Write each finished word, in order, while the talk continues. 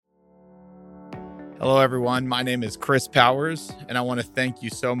Hello, everyone. My name is Chris Powers, and I want to thank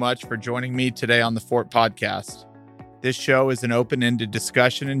you so much for joining me today on the Fort Podcast. This show is an open-ended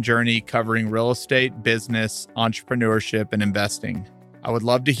discussion and journey covering real estate, business, entrepreneurship, and investing. I would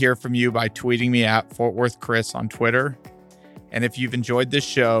love to hear from you by tweeting me at Fort Worth Chris on Twitter. And if you've enjoyed this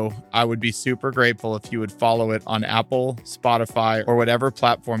show, I would be super grateful if you would follow it on Apple, Spotify, or whatever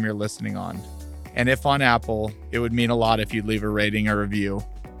platform you're listening on. And if on Apple, it would mean a lot if you'd leave a rating or review.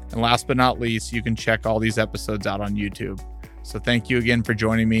 And last but not least, you can check all these episodes out on YouTube. So thank you again for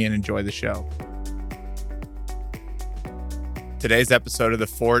joining me and enjoy the show. Today's episode of The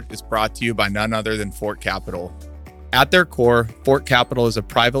Fort is brought to you by none other than Fort Capital. At their core, Fort Capital is a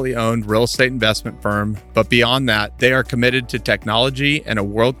privately owned real estate investment firm, but beyond that, they are committed to technology and a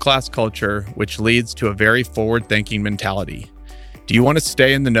world-class culture, which leads to a very forward-thinking mentality. Do you want to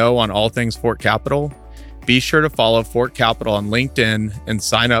stay in the know on all things Fort Capital? Be sure to follow Fort Capital on LinkedIn and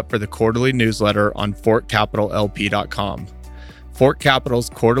sign up for the quarterly newsletter on fortcapitallp.com. Fort Capital's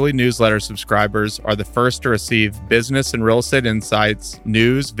quarterly newsletter subscribers are the first to receive business and real estate insights,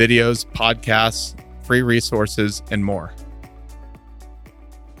 news, videos, podcasts, free resources, and more.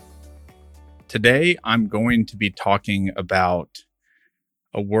 Today, I'm going to be talking about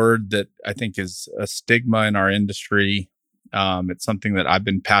a word that I think is a stigma in our industry. It's something that I've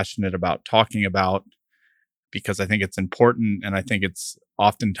been passionate about talking about, because I think it's important and I think it's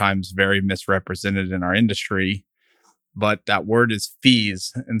oftentimes very misrepresented in our industry. But that word is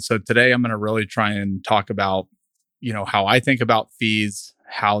fees. And so today I'm going to really try and talk about, how I think about fees,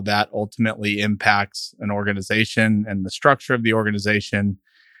 how that ultimately impacts an organization and the structure of the organization,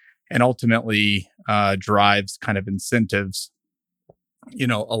 and ultimately drives kind of incentives.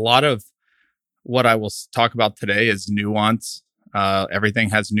 A lot of what I will talk about today is nuance.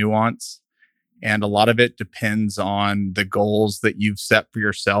 Everything has nuance. And a lot of it depends on the goals that you've set for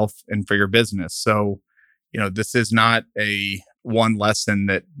yourself and for your business. So, this is not a one lesson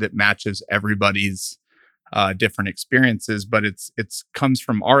that matches everybody's different experiences, but it's comes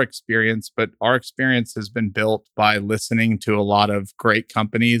from our experience. But our experience has been built by listening to a lot of great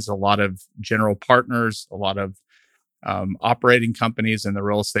companies, a lot of general partners, a lot of operating companies in the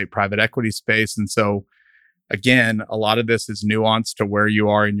real estate private equity space. And so, again, a lot of this is nuanced to where you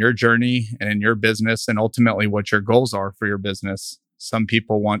are in your journey and in your business, and ultimately what your goals are for your business. Some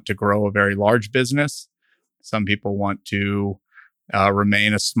people want to grow a very large business. Some people want to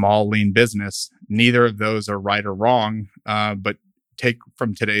remain a small, lean business. Neither of those are right or wrong, but take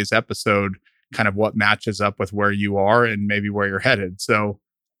from today's episode kind of what matches up with where you are and maybe where you're headed. So,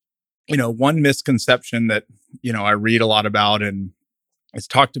 one misconception that, I read a lot about and is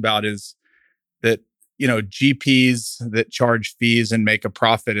talked about is that GPs that charge fees and make a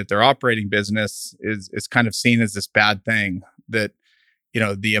profit at their operating business is kind of seen as this bad thing, that,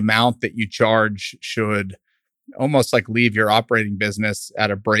 the amount that you charge should almost like leave your operating business at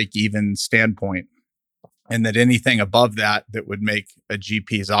a break-even standpoint. And that anything above that would make a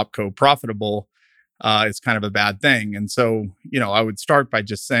GP's opco profitable is kind of a bad thing. And so, I would start by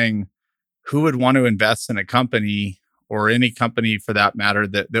just saying, who would want to invest in a company, or any company for that matter,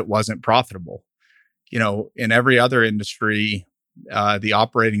 that wasn't profitable? In every other industry, the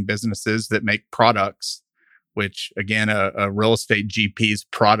operating businesses that make products, which again, a real estate GP's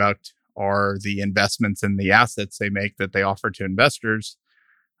product are the investments in the assets they make that they offer to investors.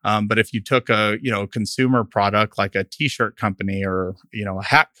 But if you took a consumer product like a t-shirt company or a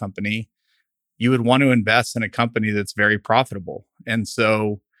hat company, you would want to invest in a company that's very profitable. And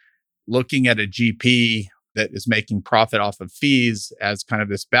so, looking at a GP that is making profit off of fees as kind of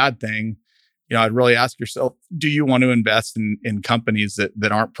this bad thing, I'd really ask yourself, do you want to invest in companies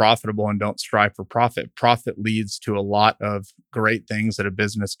that aren't profitable and don't strive for profit? Profit leads to a lot of great things that a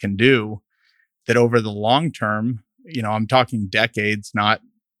business can do that over the long term, I'm talking decades, not,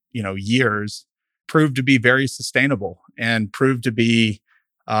 years, prove to be very sustainable and prove to be,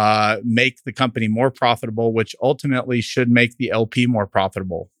 make the company more profitable, which ultimately should make the LP more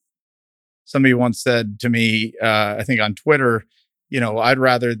profitable. Somebody once said to me, I think on Twitter, I'd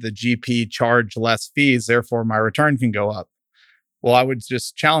rather the GP charge less fees, therefore my return can go up. Well, I would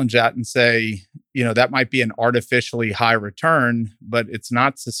just challenge that and say, that might be an artificially high return, but it's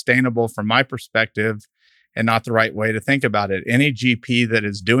not sustainable from my perspective and not the right way to think about it. Any GP that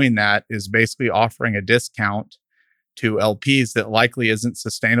is doing that is basically offering a discount to LPs that likely isn't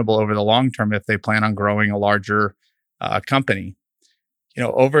sustainable over the long term if they plan on growing a larger company.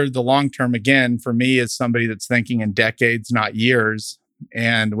 Over the long term, again, for me as somebody that's thinking in decades, not years.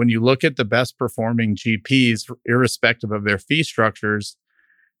 And when you look at the best performing GPs, irrespective of their fee structures,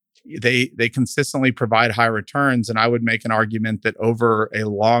 they consistently provide high returns. And I would make an argument that over a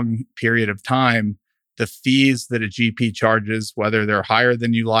long period of time, the fees that a GP charges, whether they're higher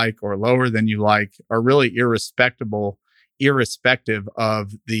than you like or lower than you like, are really irrespective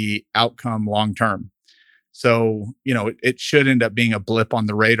of the outcome long term. So, it should end up being a blip on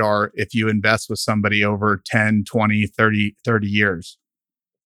the radar if you invest with somebody over 10, 20, 30 years.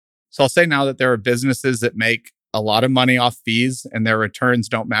 So I'll say now that there are businesses that make a lot of money off fees and their returns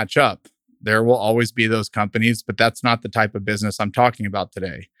don't match up. There will always be those companies, but that's not the type of business I'm talking about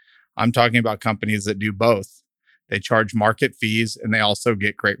today. I'm talking about companies that do both. They charge market fees and they also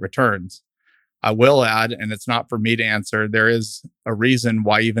get great returns. I will add, and it's not for me to answer, there is a reason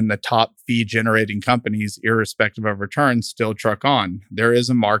why even the top fee generating companies, irrespective of returns, still truck on. There is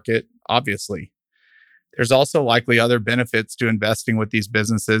a market, obviously. There's also likely other benefits to investing with these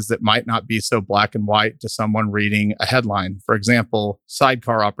businesses that might not be so black and white to someone reading a headline. For example,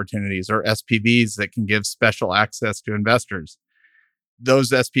 sidecar opportunities or SPVs that can give special access to investors.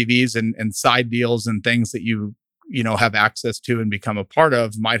 Those SPVs and side deals and things that you have access to and become a part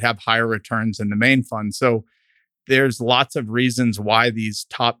of might have higher returns than the main fund. So there's lots of reasons why these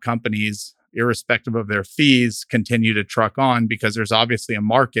top companies, irrespective of their fees, continue to truck on, because there's obviously a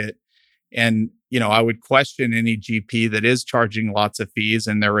market. And, I would question any GP that is charging lots of fees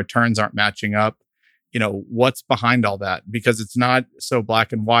and their returns aren't matching up. What's behind all that? Because it's not so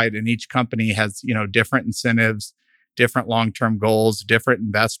black and white, and each company has, different incentives, different long-term goals, different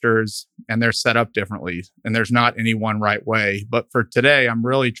investors, and they're set up differently. And there's not any one right way. But for today, I'm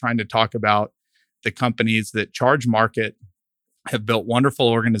really trying to talk about the companies that charge market, have built wonderful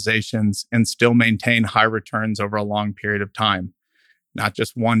organizations, and still maintain high returns over a long period of time. Not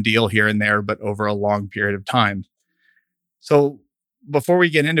just one deal here and there, but over a long period of time. So before we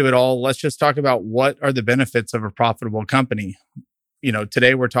get into it all, let's just talk about what are the benefits of a profitable company.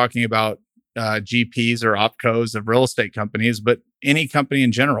 Today we're talking about GPs or opcos of real estate companies, but any company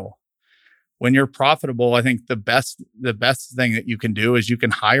in general. When you're profitable, I think the best thing that you can do is you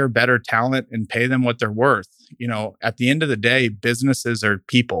can hire better talent and pay them what they're worth. At the end of the day, businesses are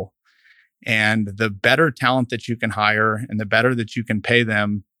people. And the better talent that you can hire and the better that you can pay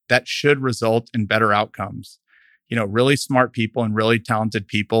them, that should result in better outcomes. Really smart people and really talented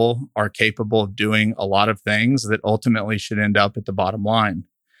people are capable of doing a lot of things that ultimately should end up at the bottom line.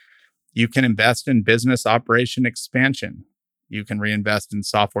 You can invest in business operation expansion. You can reinvest in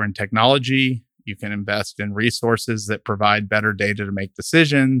software and technology. You can invest in resources that provide better data to make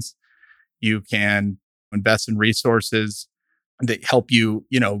decisions. You can invest in resources that help you,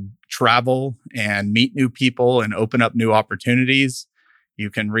 travel and meet new people and open up new opportunities. You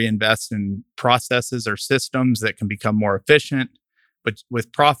can reinvest in processes or systems that can become more efficient. But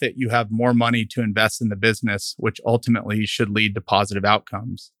with profit, you have more money to invest in the business, which ultimately should lead to positive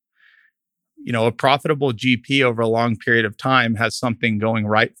outcomes. A profitable GP over a long period of time has something going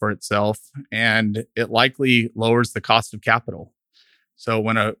right for itself, and it likely lowers the cost of capital. So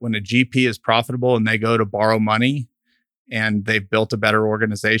when a GP is profitable and they go to borrow money, and they've built a better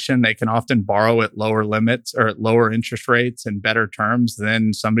organization, they can often borrow at lower limits or at lower interest rates and better terms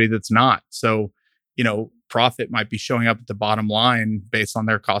than somebody that's not. So, profit might be showing up at the bottom line based on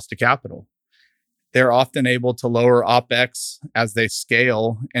their cost of capital. They're often able to lower OpEx as they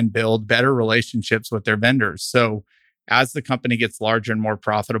scale and build better relationships with their vendors. So as the company gets larger and more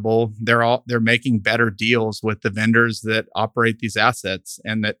profitable, they're making better deals with the vendors that operate these assets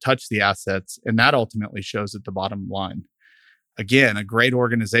and that touch the assets. And that ultimately shows at the bottom line. Again, a great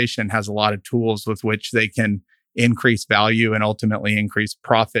organization has a lot of tools with which they can increase value and ultimately increase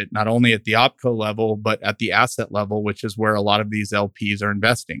profit, not only at the opco level, but at the asset level, which is where a lot of these LPs are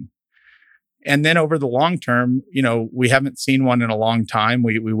investing. And then over the long term, we haven't seen one in a long time.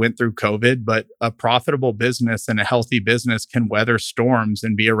 We went through COVID, but a profitable business and a healthy business can weather storms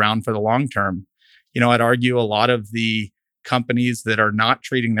and be around for the long term. I'd argue a lot of the companies that are not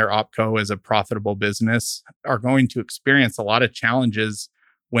treating their opco as a profitable business are going to experience a lot of challenges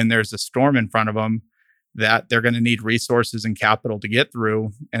when there's a storm in front of them that they're going to need resources and capital to get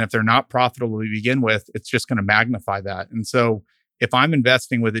through. And if they're not profitable to begin with, it's just going to magnify that. And so if I'm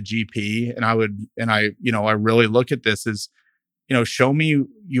investing with a GP and I really look at this as, show me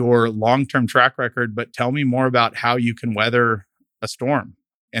your long-term track record, but tell me more about how you can weather a storm.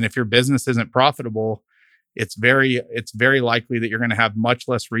 And if your business isn't profitable, it's very likely that you're going to have much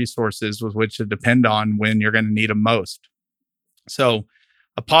less resources with which to depend on when you're going to need them most. So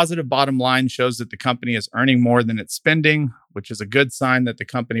a positive bottom line shows that the company is earning more than it's spending, which is a good sign that the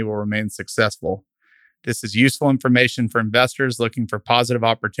company will remain successful. This is useful information for investors looking for positive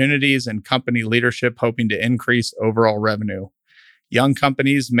opportunities and company leadership hoping to increase overall revenue. Young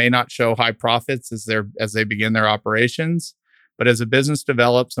companies may not show high profits as they begin their operations, But as a business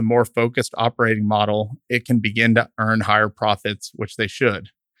develops a more focused operating model, it can begin to earn higher profits, which they should.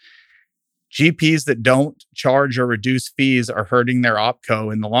 GPs that don't charge or reduce fees are hurting their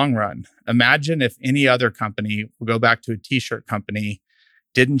opco in the long run. Imagine if any other company, we'll go back to a t-shirt company,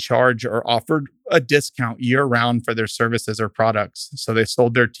 didn't charge or offered a discount year round for their services or products. So they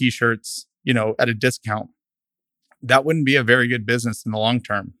sold their t-shirts, at a discount. That wouldn't be a very good business in the long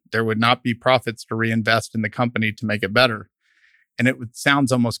term. There would not be profits to reinvest in the company to make it better. And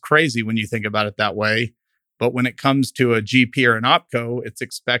sounds almost crazy when you think about it that way. But when it comes to a GP or an opco, it's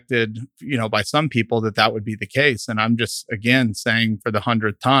expected, by some people that would be the case. And I'm just, again, saying for the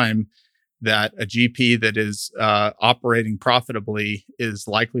 100th time that a GP that is operating profitably is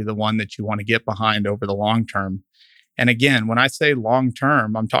likely the one that you want to get behind over the long term. And again, when I say long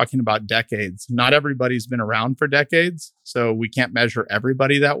term, I'm talking about decades. Not everybody's been around for decades, so we can't measure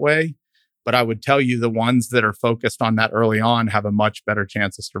everybody that way. But I would tell you the ones that are focused on that early on have a much better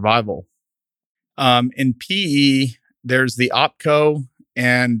chance of survival. In PE, there's the opco,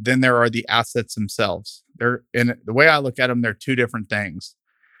 and then there are the assets themselves. And the way I look at them, they're two different things.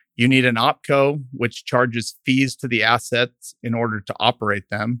 You need an opco, which charges fees to the assets in order to operate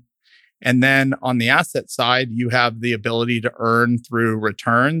them. And then on the asset side, you have the ability to earn through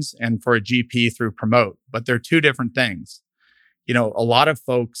returns and for a GP through promote. But they're two different things. A lot of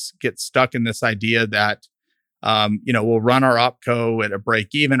folks get stuck in this idea that, we'll run our opco at a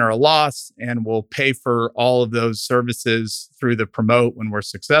break even or a loss, and we'll pay for all of those services through the promote when we're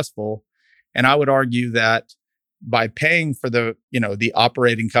successful. And I would argue that by paying for the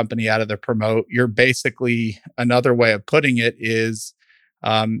operating company out of the promote, you're basically, another way of putting it is,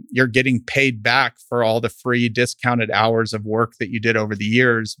 you're getting paid back for all the free discounted hours of work that you did over the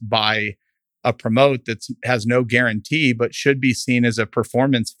years by a promote that has no guarantee, but should be seen as a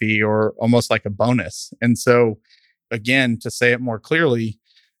performance fee or almost like a bonus. And so, again, to say it more clearly,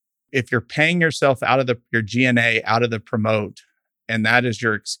 if you're paying yourself out of your G&A out of the promote, and that is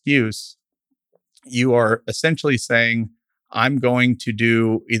your excuse, you are essentially saying, I'm going to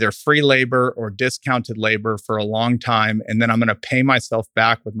do either free labor or discounted labor for a long time, and then I'm going to pay myself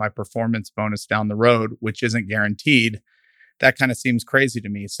back with my performance bonus down the road, which isn't guaranteed. That kind of seems crazy to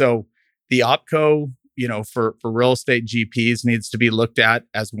me. So the opco, for real estate GPs needs to be looked at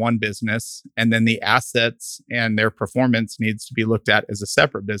as one business, and then the assets and their performance needs to be looked at as a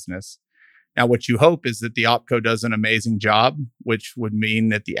separate business. Now, what you hope is that the opco does an amazing job, which would mean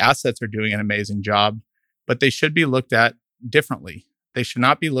that the assets are doing an amazing job, but they should be looked at differently. They should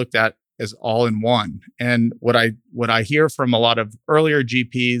not be looked at as all in one. And what I hear from a lot of earlier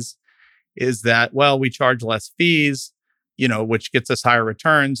GPs is that, well, we charge less fees, which gets us higher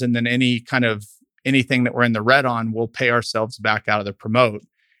returns, and then anything that we're in the red on, we'll pay ourselves back out of the promote.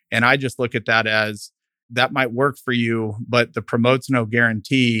 And I just look at that as that might work for you, but the promote's no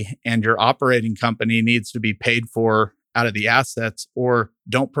guarantee, and your operating company needs to be paid for out of the assets, or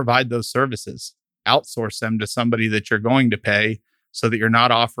don't provide those services. Outsource them to somebody that you're going to pay so that you're not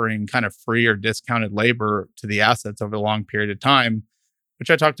offering kind of free or discounted labor to the assets over a long period of time,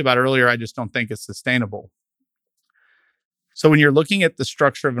 which I talked about earlier. I just don't think is sustainable. So when you're looking at the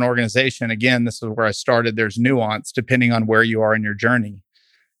structure of an organization, again, this is where I started. There's nuance depending on where you are in your journey.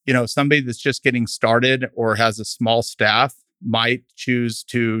 Somebody that's just getting started or has a small staff might choose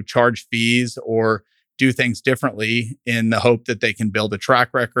to charge fees or do things differently in the hope that they can build a track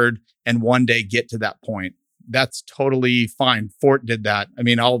record and one day get to that point. That's totally fine. Fort did that. I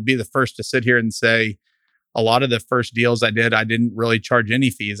mean, I'll be the first to sit here and say a lot of the first deals I didn't really charge any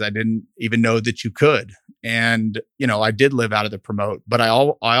fees. I didn't even know that you could. And, I did live out of the promote, but I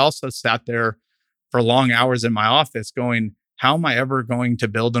also sat there for long hours in my office going, how am I ever going to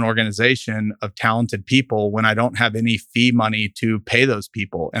build an organization of talented people when I don't have any fee money to pay those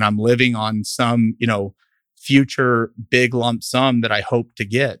people? And I'm living on some, future big lump sum that I hope to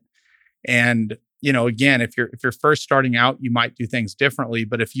get. And, again, if you're first starting out, you might do things differently.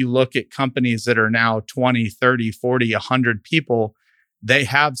 But if you look at companies that are now 20, 30, 40, 100 people, they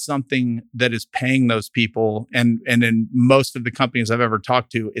have something that is paying those people. And in most of the companies I've ever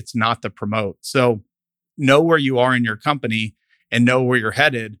talked to, it's not the promote. So know where you are in your company and know where you're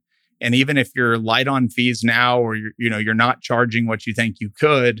headed. And even if you're light on fees now, or you're not charging what you think you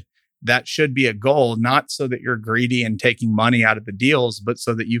could, that should be a goal, not so that you're greedy and taking money out of the deals, but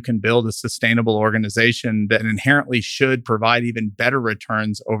so that you can build a sustainable organization that inherently should provide even better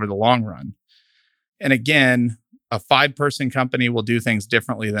returns over the long run. And again, a 5-person company will do things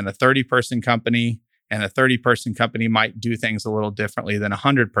differently than a 30-person company, and a 30-person company might do things a little differently than a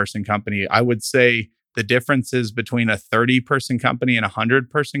 100-person company. I would say the differences between a 30-person company and a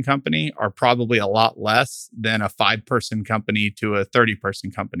 100-person company are probably a lot less than a 5-person company to a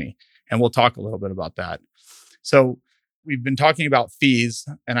 30-person company. And we'll talk a little bit about that. So we've been talking about fees,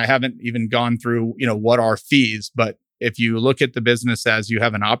 and I haven't even gone through, what are fees, but if you look at the business as you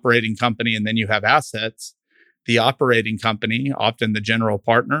have an operating company and then you have assets, the operating company, often the general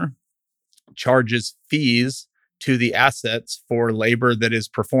partner, charges fees to the assets for labor that is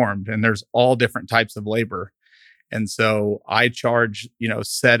performed. And there's all different types of labor. And so I charge,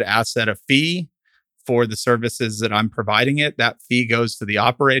 said asset a fee for the services that I'm providing it. That fee goes to the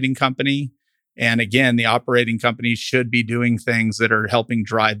operating company. And again, the operating company should be doing things that are helping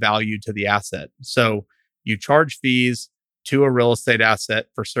drive value to the asset. So you charge fees to a real estate asset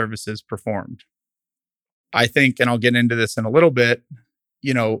for services performed. I think, and I'll get into this in a little bit,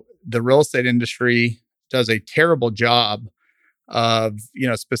 the real estate industry does a terrible job of,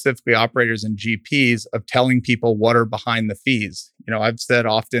 specifically operators and GPs, of telling people what are behind the fees. I've said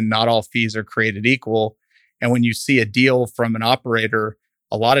often, not all fees are created equal. And when you see a deal from an operator,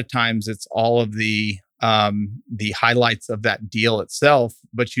 a lot of times it's all of the highlights of that deal itself,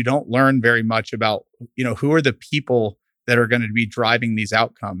 but you don't learn very much about, who are the people that are going to be driving these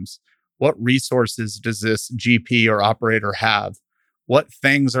outcomes. What resources does this GP or operator have? What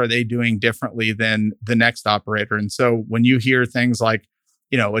things are they doing differently than the next operator? And so when you hear things like,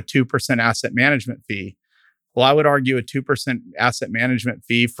 a 2% asset management fee, well, I would argue a 2% asset management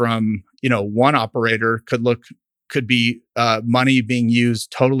fee from, one operator could be money being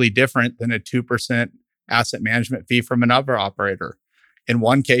used totally different than a 2% asset management fee from another operator. In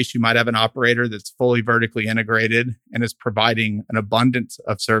one case, you might have an operator that's fully vertically integrated and is providing an abundance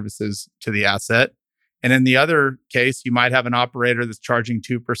of services to the asset. And in the other case, you might have an operator that's charging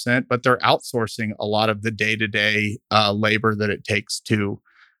 2%, but they're outsourcing a lot of the day-to-day labor that it takes to,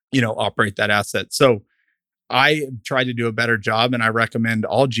 operate that asset. So I try to do a better job, and I recommend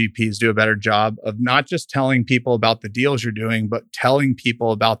all GPs do a better job of not just telling people about the deals you're doing, but telling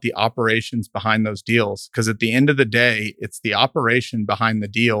people about the operations behind those deals. Because at the end of the day, it's the operation behind the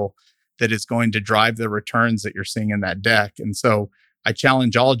deal that is going to drive the returns that you're seeing in that deck. And so I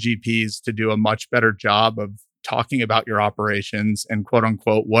challenge all GPs to do a much better job of talking about your operations and, quote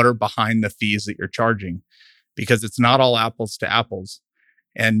unquote, what are behind the fees that you're charging, because it's not all apples to apples.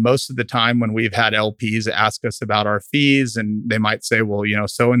 And most of the time when we've had LPs ask us about our fees, and they might say, well,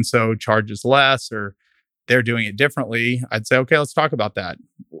 so-and-so charges less, or they're doing it differently, I'd say, okay, let's talk about that.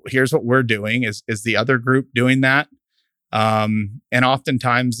 Here's what we're doing. Is the other group doing that? And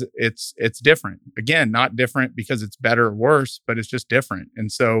oftentimes it's different. Again, not different because it's better or worse, but it's just different.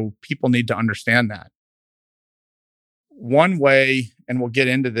 And so people need to understand that. One way, and we'll get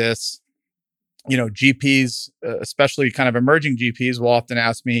into this, GPs, especially kind of emerging GPs, will often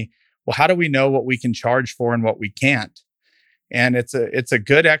ask me, well, how do we know what we can charge for and what we can't? And it's a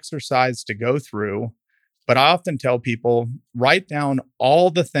good exercise to go through. But I often tell people, write down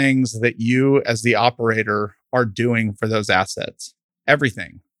all the things that you as the operator are doing for those assets.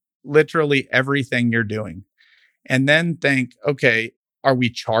 Everything, literally everything you're doing. And then think, okay, are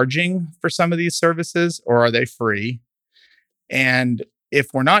we charging for some of these services or are they free? And if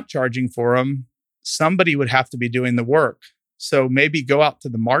we're not charging for them, somebody would have to be doing the work. So maybe go out to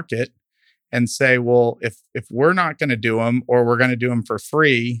the market and say, well, if we're not going to do them, or we're going to do them for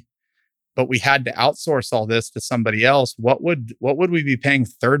free, but we had to outsource all this to somebody else, what would we be paying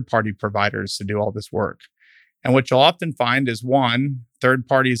third-party providers to do all this work? And what you'll often find is, one, third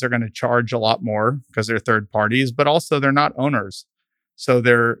parties are going to charge a lot more because they're third parties, but also they're not owners. So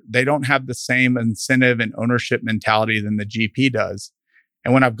they don't have the same incentive and ownership mentality than the GP does.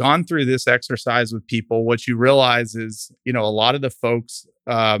 And when I've gone through this exercise with people, what you realize is, a lot of the folks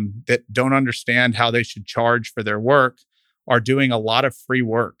that don't understand how they should charge for their work are doing a lot of free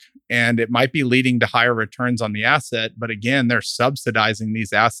work. And it might be leading to higher returns on the asset, but again, they're subsidizing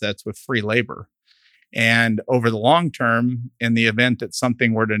these assets with free labor. And over the long term, in the event that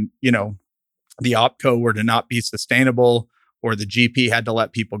something were to, the opco were to not be sustainable, or the GP had to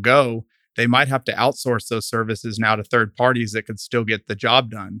let people go, they might have to outsource those services now to third parties that could still get the job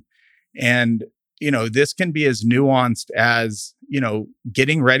done. And, this can be as nuanced as,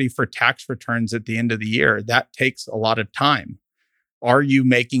 getting ready for tax returns at the end of the year. That takes a lot of time. Are you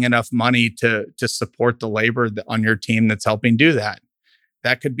making enough money to support the labor on your team that's helping do that?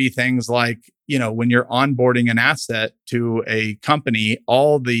 That could be things like, when you're onboarding an asset to a company,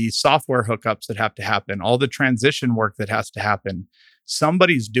 all the software hookups that have to happen, all the transition work that has to happen.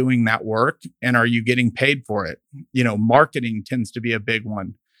 Somebody's doing that work, and are you getting paid for it? Marketing tends to be a big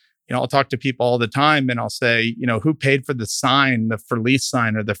one. I'll talk to people all the time and I'll say, who paid for the sign, the for lease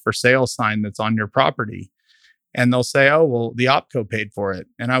sign or the for sale sign that's on your property? And they'll say, oh, well, the OpCo paid for it.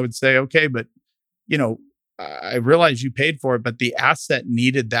 And I would say, okay, but, you know, I realize you paid for it, but the asset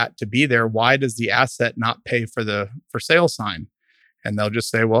needed that to be there. Why does the asset not pay for the for sale sign? And they'll just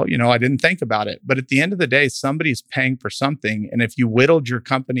say, well, I didn't think about it. But at the end of the day, somebody's paying for something. And if you whittled your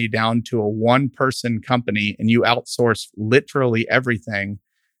company down to a one-person company and you outsource literally everything,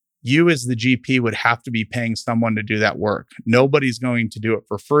 you as the GP would have to be paying someone to do that work. Nobody's going to do it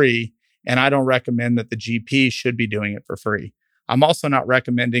for free. And I don't recommend that the GP should be doing it for free. I'm also not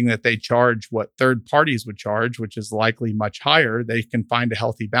recommending that they charge what third parties would charge, which is likely much higher. They can find a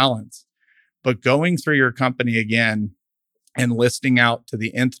healthy balance. But going through your company again and listing out to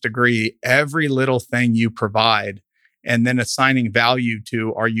the nth degree every little thing you provide, and then assigning value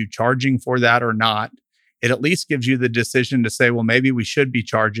to, are you charging for that or not? It at least gives you the decision to say, well, maybe we should be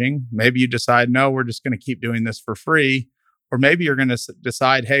charging. Maybe you decide, no, we're just going to keep doing this for free. Or maybe you're going to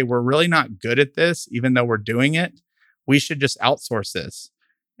decide, hey, we're really not good at this, even though we're doing it. We should just outsource this.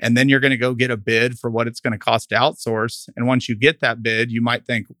 And then you're going to go get a bid for what it's going to cost to outsource. And once you get that bid, you might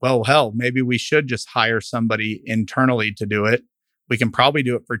think, well, hell, maybe we should just hire somebody internally to do it. We can probably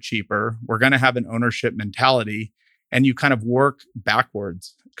do it for cheaper. We're going to have an ownership mentality. And you kind of work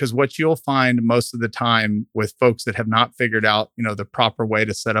backwards, because what you'll find most of the time with folks that have not figured out, the proper way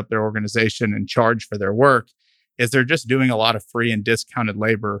to set up their organization and charge for their work is they're just doing a lot of free and discounted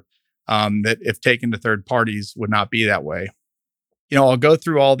labor that if taken to third parties would not be that way. I'll go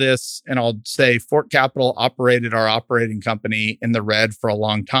through all this and I'll say Fort Capital operated our operating company in the red for a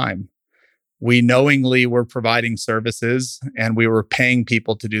long time. We knowingly were providing services and we were paying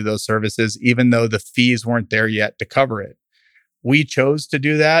people to do those services, even though the fees weren't there yet to cover it. We chose to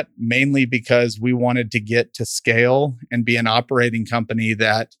do that mainly because we wanted to get to scale and be an operating company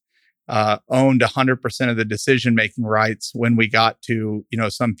that owned 100% of the decision-making rights when we got to,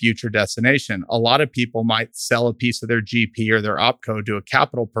 some future destination. A lot of people might sell a piece of their GP or their OpCo to a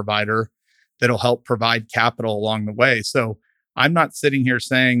capital provider that'll help provide capital along the way. So I'm not sitting here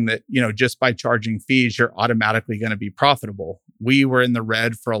saying that, just by charging fees, you're automatically going to be profitable. We were in the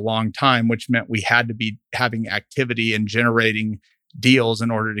red for a long time, which meant we had to be having activity and generating deals in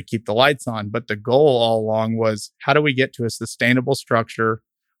order to keep the lights on. But the goal all along was, how do we get to a sustainable structure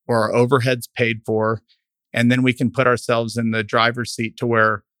where our overhead's paid for? And then we can put ourselves in the driver's seat to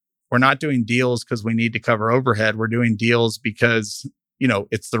where we're not doing deals because we need to cover overhead. We're doing deals because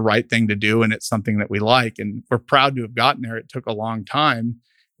it's the right thing to do and it's something that we like. And we're proud to have gotten there. It took a long time.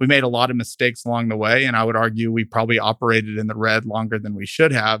 We made a lot of mistakes along the way. And I would argue we probably operated in the red longer than we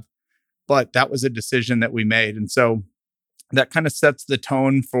should have. But that was a decision that we made. And so that kind of sets the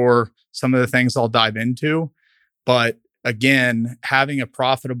tone for some of the things I'll dive into. But again, having a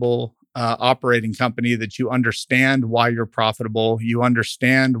profitable operating company that you understand why you're profitable, you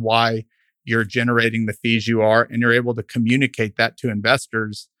understand why you're generating the fees you are, and you're able to communicate that to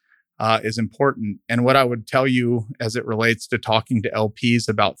investors is important. And what I would tell you as it relates to talking to LPs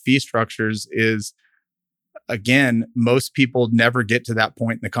about fee structures is, again, most people never get to that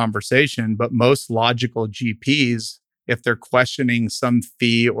point in the conversation, but most logical GPs, if they're questioning some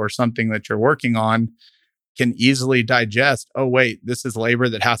fee or something that you're working on, can easily digest, oh, wait, this is labor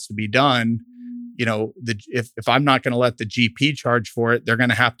that has to be done. If I'm not going to let the GP charge for it, they're going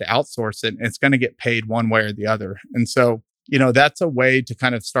to have to outsource it and it's going to get paid one way or the other. And so, that's a way to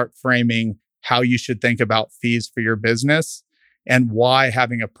kind of start framing how you should think about fees for your business and why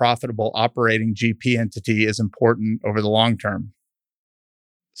having a profitable operating GP entity is important over the long term.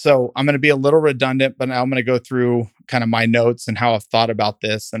 So I'm going to be a little redundant, but now I'm going to go through kind of my notes and how I've thought about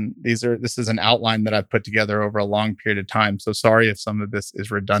this. And this is an outline that I've put together over a long period of time. So sorry if some of this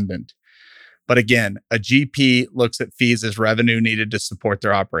is redundant. But again, a GP looks at fees as revenue needed to support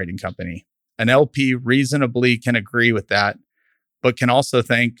their operating company. An LP reasonably can agree with that, but can also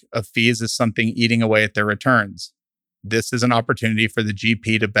think of fees as something eating away at their returns. This is an opportunity for the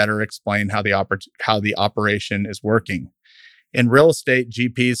GP to better explain how the operation is working. In real estate,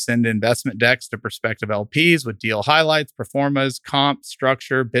 GPs send investment decks to prospective LPs with deal highlights, performas, comp,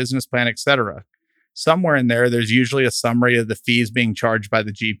 structure, business plan, etc. Somewhere in there's usually a summary of the fees being charged by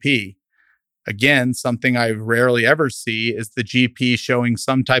the GP. Again, something I rarely ever see is the GP showing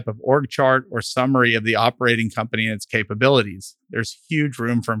some type of org chart or summary of the operating company and its capabilities. There's huge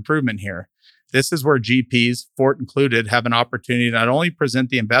room for improvement here. This is where GPs, Fort included, have an opportunity to not only present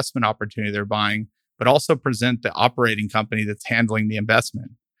the investment opportunity they're buying, but also present the operating company that's handling the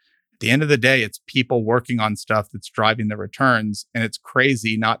investment. At the end of the day, it's people working on stuff that's driving the returns. And it's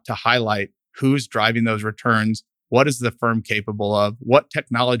crazy not to highlight who's driving those returns, What is the firm capable of? What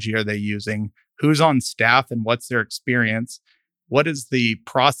technology are they using? Who's on staff and what's their experience? What is the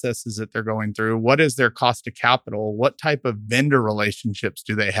processes that they're going through? What is their cost of capital? What type of vendor relationships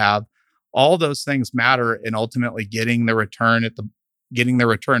do they have? All those things matter in ultimately getting the return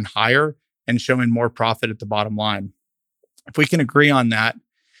higher and showing more profit at the bottom line. If we can agree on that,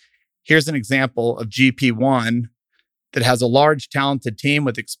 here's an example of GP1 that has a large, talented team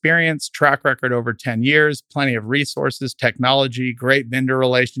with experience, track record over 10 years, plenty of resources, technology, great vendor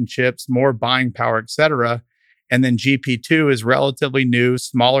relationships, more buying power, etc. And then GP2 is relatively new,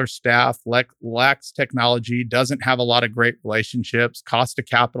 smaller staff, lacks technology, doesn't have a lot of great relationships, cost of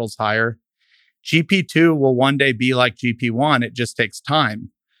capital is higher. GP2 will one day be like GP1. It just takes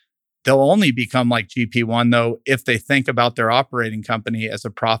time. They'll only become like GP1, though, if they think about their operating company as a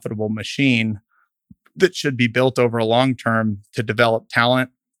profitable machine that should be built over a long term to develop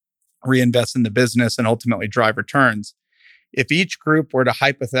talent, reinvest in the business, and ultimately drive returns. If each group were to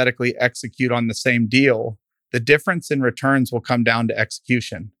hypothetically execute on the same deal, the difference in returns will come down to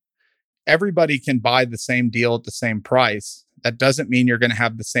execution. Everybody can buy the same deal at the same price. That doesn't mean you're going to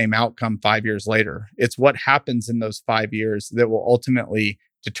have the same outcome 5 years later. It's what happens in those 5 years that will ultimately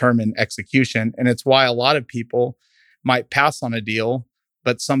determine execution. And it's why a lot of people might pass on a deal,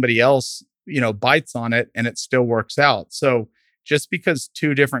 but somebody else, bites on it and it still works out. So just because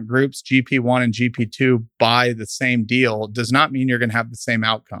two different groups, GP1 and GP2, buy the same deal does not mean you're going to have the same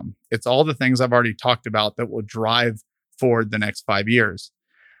outcome. It's all the things I've already talked about that will drive forward the next 5 years.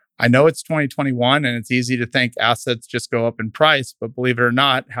 I know it's 2021 and it's easy to think assets just go up in price, but believe it or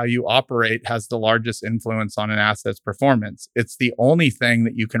not, how you operate has the largest influence on an asset's performance. It's the only thing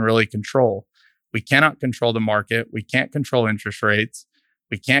that you can really control. We cannot control the market. We can't control interest rates.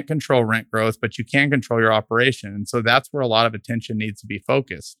 We can't control rent growth, but you can control your operation. And so that's where a lot of attention needs to be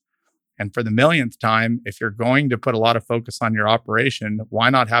focused. And for the millionth time, if you're going to put a lot of focus on your operation, why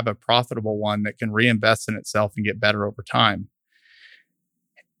not have a profitable one that can reinvest in itself and get better over time?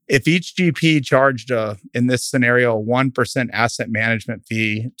 If each GP charged, in this scenario, a 1% asset management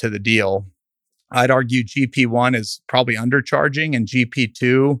fee to the deal, I'd argue GP1 is probably undercharging and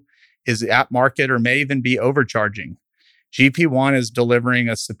GP2 is at market or may even be overcharging. GP1 is delivering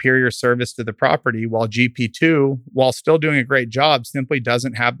a superior service to the property, while GP2, while still doing a great job, simply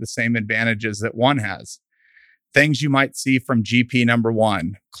doesn't have the same advantages that one has. Things you might see from GP number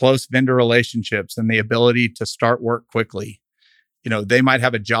one: close vendor relationships and the ability to start work quickly. They might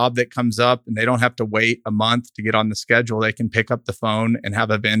have a job that comes up and they don't have to wait a month to get on the schedule. They can pick up the phone and have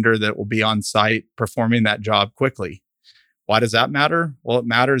a vendor that will be on site performing that job quickly. Why does that matter? Well, it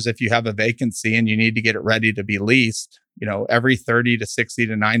matters if you have a vacancy and you need to get it ready to be leased. Every 30 to 60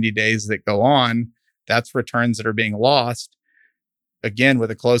 to 90 days that go on, that's returns that are being lost. Again,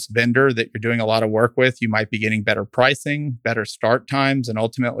 with a close vendor that you're doing a lot of work with, you might be getting better pricing, better start times, and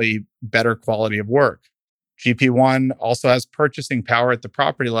ultimately better quality of work. GP1 also has purchasing power at the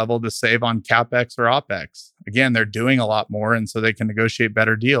property level to save on CapEx or OpEx. Again, they're doing a lot more, and so they can negotiate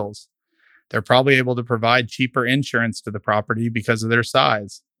better deals. They're probably able to provide cheaper insurance to the property because of their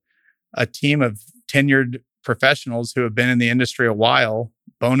size. A team of tenured professionals who have been in the industry a while,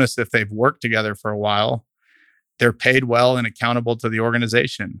 bonus if they've worked together for a while, they're paid well and accountable to the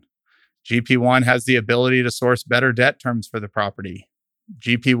organization. GP1 has the ability to source better debt terms for the property.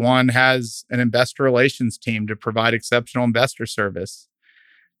 GP1 has an investor relations team to provide exceptional investor service.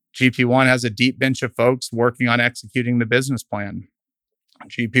 GP1 has a deep bench of folks working on executing the business plan.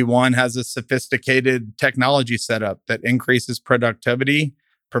 GP1 has a sophisticated technology setup that increases productivity,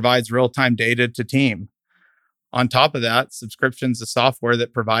 provides real-time data to team. On top of that, subscriptions to software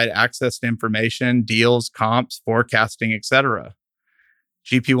that provide access to information, deals, comps, forecasting, etc.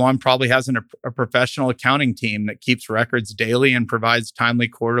 GP1 probably has a professional accounting team that keeps records daily and provides timely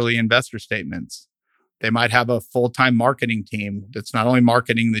quarterly investor statements. They might have a full-time marketing team that's not only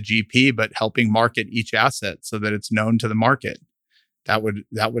marketing the GP, but helping market each asset so that it's known to the market. That would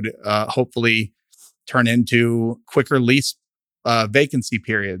hopefully turn into quicker lease vacancy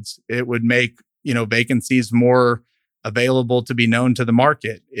periods. It would make vacancies more available to be known to the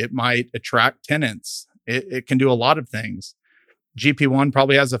market. It might attract tenants. It can do a lot of things. GP1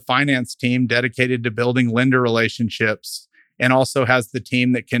 probably has a finance team dedicated to building lender relationships and also has the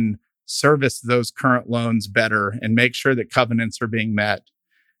team that can service those current loans better and make sure that covenants are being met.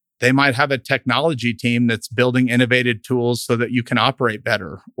 They might have a technology team that's building innovative tools so that you can operate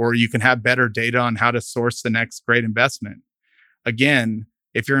better, or you can have better data on how to source the next great investment. Again,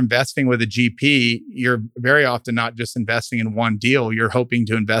 if you're investing with a GP, you're very often not just investing in one deal. You're hoping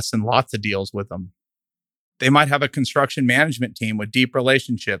to invest in lots of deals with them. They might have a construction management team with deep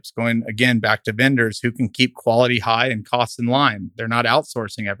relationships, going again back to vendors who can keep quality high and costs in line. They're not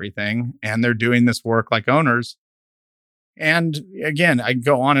outsourcing everything and they're doing this work like owners. And again, I can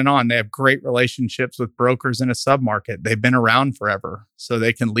go on and on. They have great relationships with brokers in a submarket. They've been around forever, so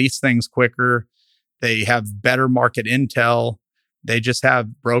they can lease things quicker. They have better market intel. They just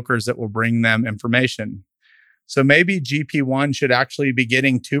have brokers that will bring them information. So maybe GP1 should actually be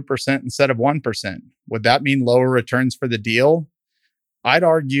getting 2% instead of 1%. Would that mean lower returns for the deal? I'd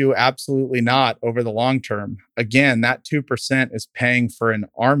argue absolutely not over the long term. Again, that 2% is paying for an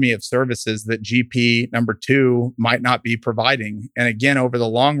army of services that GP number 2 might not be providing. And again, over the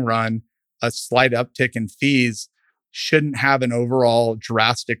long run, a slight uptick in fees shouldn't have an overall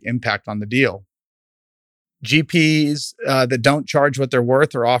drastic impact on the deal. GPs that don't charge what they're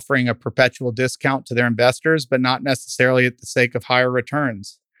worth are offering a perpetual discount to their investors, but not necessarily at the sake of higher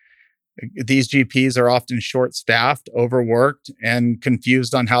returns. These GPs are often short-staffed, overworked, and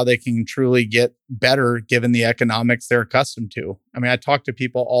confused on how they can truly get better given the economics they're accustomed to. I mean, I talk to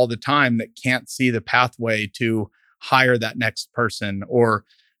people all the time that can't see the pathway to hire that next person or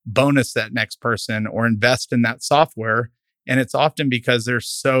bonus that next person or invest in that software. And it's often because they're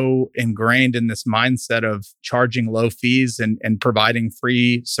so ingrained in this mindset of charging low fees and providing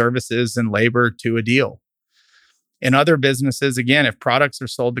free services and labor to a deal. In other businesses, again, if products are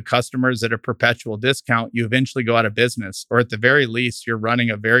sold to customers at a perpetual discount, you eventually go out of business, or at the very least, you're running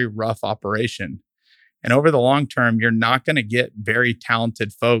a very rough operation. And over the long term, you're not going to get very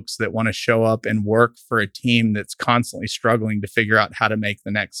talented folks that want to show up and work for a team that's constantly struggling to figure out how to make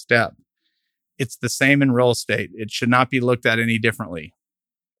the next step. It's the same in real estate. It should not be looked at any differently.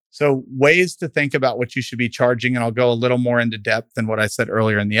 So ways to think about what you should be charging, and I'll go a little more into depth than what I said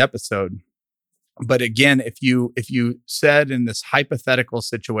earlier in the episode. But again, if you said in this hypothetical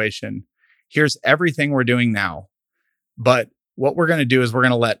situation, here's everything we're doing now, but what we're going to do is we're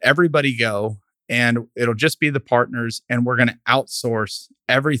going to let everybody go and it'll just be the partners, and we're going to outsource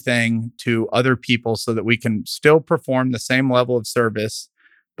everything to other people so that we can still perform the same level of service,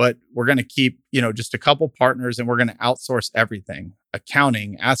 but we're going to keep, just a couple partners, and we're going to outsource everything: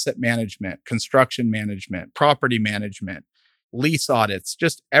 accounting, asset management, construction management, property management, lease audits,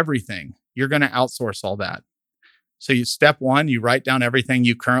 just everything. You're going to outsource all that. So step one, you write down everything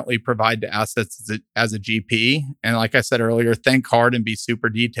you currently provide to assets as a GP. And like I said earlier, think hard and be super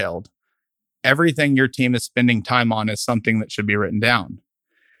detailed. Everything your team is spending time on is something that should be written down.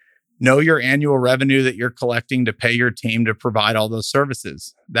 Know your annual revenue that you're collecting to pay your team to provide all those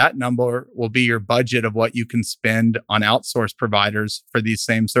services. That number will be your budget of what you can spend on outsourced providers for these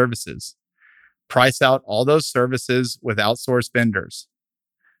same services. Price out all those services with outsourced vendors.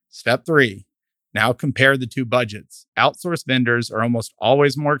 Step 3, now compare the two budgets. Outsourced vendors are almost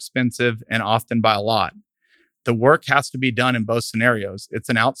always more expensive and often by a lot. The work has to be done in both scenarios. It's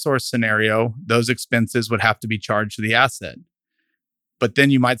an outsourced scenario. Those expenses would have to be charged to the asset. But then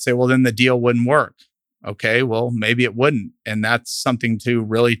you might say, well, then the deal wouldn't work. Okay, well, maybe it wouldn't. And that's something to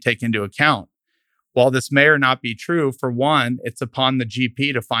really take into account. While this may or not be true, for one, it's upon the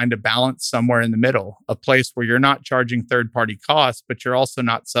GP to find a balance somewhere in the middle, a place where you're not charging third-party costs, but you're also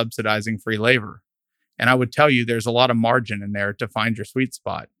not subsidizing free labor. And I would tell you there's a lot of margin in there to find your sweet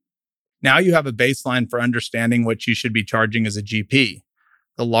spot. Now you have a baseline for understanding what you should be charging as a GP.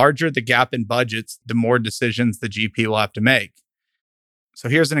 The larger the gap in budgets, the more decisions the GP will have to make. So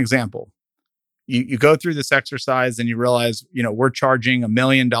here's an example. You go through this exercise and you realize, we're charging $1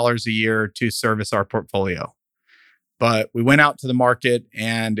 million a year to service our portfolio. But we went out to the market,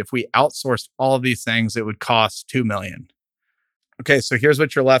 and if we outsourced all of these things, it would cost $2 million. Okay, so here's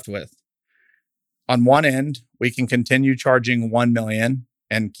what you're left with. On one end, we can continue charging $1 million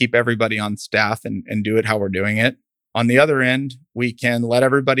and keep everybody on staff and do it how we're doing it. On the other end, we can let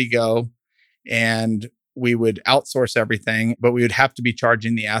everybody go and we would outsource everything, but we would have to be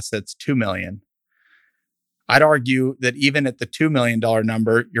charging the assets $2 million. I'd argue that even at the $2 million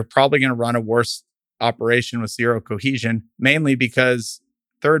number, you're probably going to run a worse operation with zero cohesion, mainly because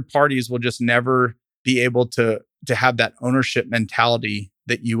third parties will just never be able to have that ownership mentality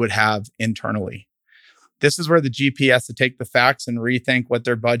that you would have internally. This is where the GP has to take the facts and rethink what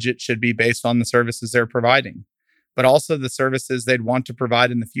their budget should be based on the services they're providing, but also the services they'd want to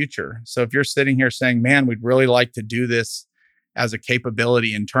provide in the future. So if you're sitting here saying, man, we'd really like to do this as a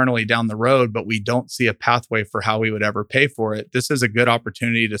capability internally down the road, but we don't see a pathway for how we would ever pay for it, this is a good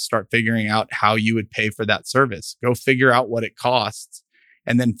opportunity to start figuring out how you would pay for that service. Go figure out what it costs,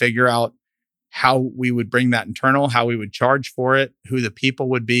 and then figure out how we would bring that internal, how we would charge for it, who the people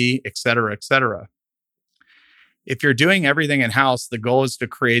would be, et cetera, et cetera. If you're doing everything in-house, the goal is to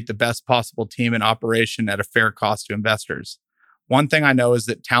create the best possible team and operation at a fair cost to investors. One thing I know is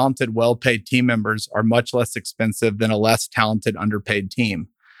that talented, well-paid team members are much less expensive than a less talented, underpaid team.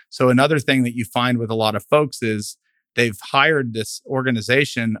 So another thing that you find with a lot of folks is they've hired this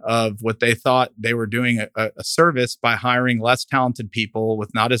organization of what they thought they were doing a service by hiring less talented people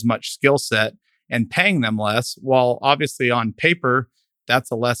with not as much skill set and paying them less, while obviously on paper,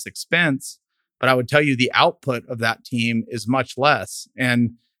 that's a less expense. But I would tell you the output of that team is much less.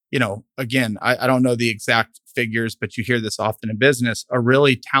 And, again, I don't know the exact figures, but you hear this often in business. A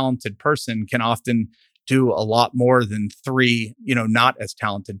really talented person can often do a lot more than three, not as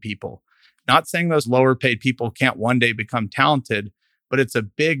talented people. Not saying those lower paid people can't one day become talented, but it's a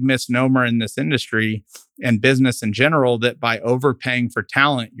big misnomer in this industry and business in general that by overpaying for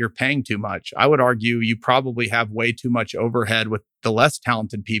talent, you're paying too much. I would argue you probably have way too much overhead with the less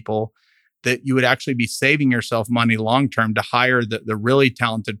talented people, that you would actually be saving yourself money long-term to hire the really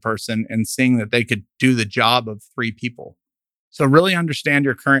talented person and seeing that they could do the job of three people. So really understand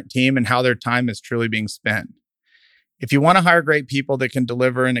your current team and how their time is truly being spent. If you want to hire great people that can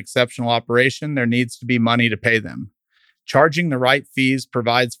deliver an exceptional operation, there needs to be money to pay them. Charging the right fees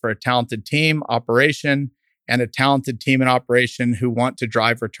provides for a talented team, operation, and a talented team and operation who want to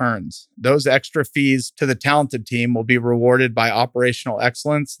drive returns. Those extra fees to the talented team will be rewarded by operational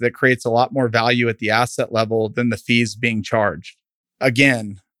excellence that creates a lot more value at the asset level than the fees being charged.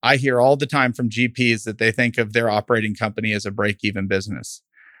 Again, I hear all the time from GPs that they think of their operating company as a break-even business.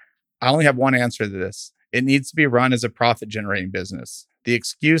 I only have one answer to this. It needs to be run as a profit-generating business. The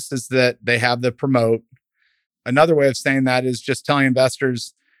excuse is that they have the promote. Another way of saying that is just telling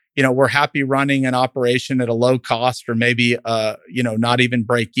investors, we're happy running an operation at a low cost or maybe, not even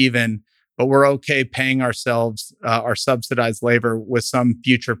break even, but we're okay paying ourselves our subsidized labor with some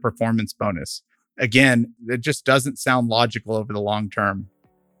future performance bonus. Again, it just doesn't sound logical over the long term.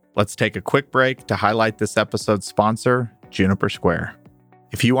 Let's take a quick break to highlight this episode's sponsor, Juniper Square.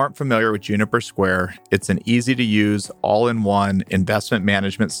 If you aren't familiar with Juniper Square, it's an easy-to-use, all-in-one investment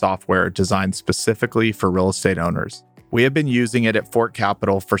management software designed specifically for real estate owners. We have been using it at Fort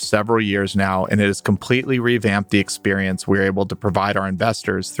Capital for several years now, and it has completely revamped the experience we're able to provide our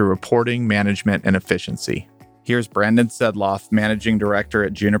investors through reporting, management, and efficiency. Here's Brandon Sedloff, Managing Director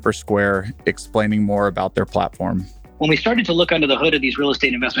at Juniper Square, explaining more about their platform. When we started to look under the hood of these real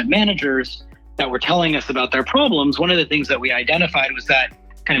estate investment managers that were telling us about their problems, one of the things that we identified was that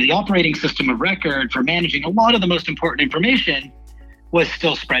kind of the operating system of record for managing a lot of the most important information was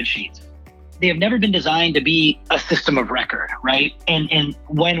still spreadsheets. They have never been designed to be a system of record, right? And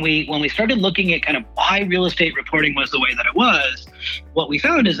when we started looking at kind of why real estate reporting was the way that it was, what we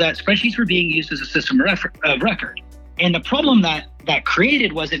found is that spreadsheets were being used as a system of record. And the problem that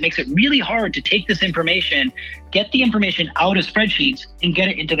created was it makes it really hard to take this information, get the information out of spreadsheets, and get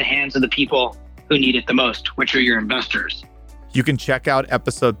it into the hands of the people who need it the most, which are your investors. You can check out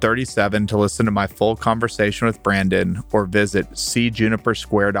episode 37 to listen to my full conversation with Brandon, or visit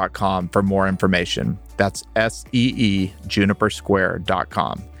cjunipersquare.com for more information. That's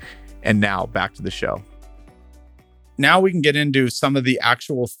junipersquare.com. And now back to the show. Now we can get into some of the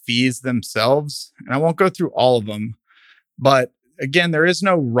actual fees themselves. And I won't go through all of them, but again, there is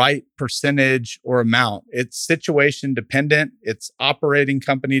no right percentage or amount. It's situation dependent. It's operating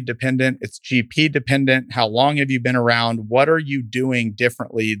company dependent. It's GP dependent. How long have you been around? What are you doing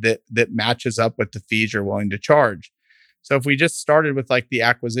differently that matches up with the fees you're willing to charge? So if we just started with like the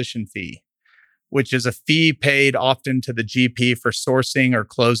acquisition fee, which is a fee paid often to the GP for sourcing or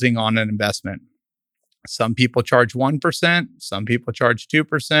closing on an investment. Some people charge 1%. Some people charge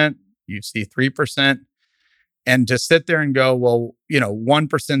 2%. You see 3%. And to sit there and go, well,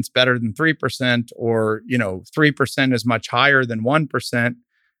 1% is better than 3%, or, 3% is much higher than 1%.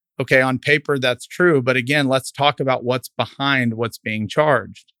 Okay, on paper, that's true. But again, let's talk about what's behind what's being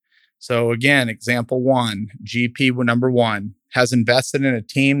charged. So again, example one, GP number one has invested in a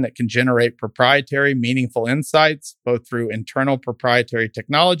team that can generate proprietary, meaningful insights, both through internal proprietary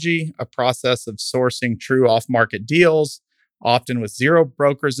technology, a process of sourcing true off-market deals, often with zero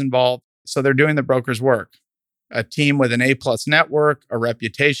brokers involved. So they're doing the broker's work. A team with an A-plus network, a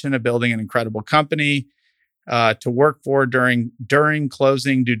reputation of building an incredible company to work for during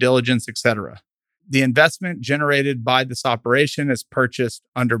closing, due diligence, etc. The investment generated by this operation is purchased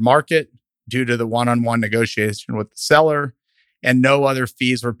under market due to the one-on-one negotiation with the seller, and no other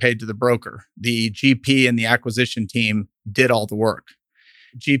fees were paid to the broker. The GP and the acquisition team did all the work.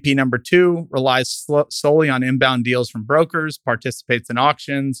 GP number two relies solely on inbound deals from brokers, participates in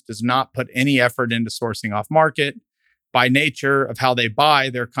auctions, does not put any effort into sourcing off market. by nature of how they buy,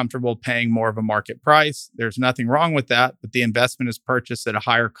 they're comfortable paying more of a market price. There's nothing wrong with that, but the investment is purchased at a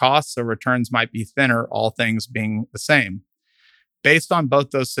higher cost, so returns might be thinner, all things being the same. Based on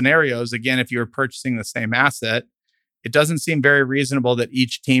both those scenarios, again, if you're purchasing the same asset, it doesn't seem very reasonable that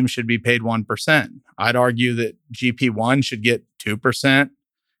each team should be paid 1%. I'd argue that GP1 should get 2%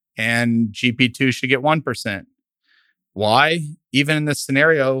 and GP2 should get 1%. Why? Even in this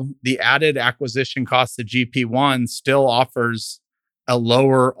scenario, the added acquisition cost of GP1 still offers a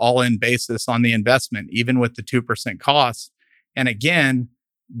lower all-in basis on the investment, even with the 2% cost. And again,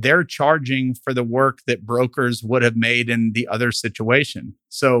 they're charging for the work that brokers would have made in the other situation.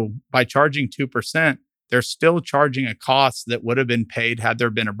 So by charging 2%, they're still charging a cost that would have been paid had there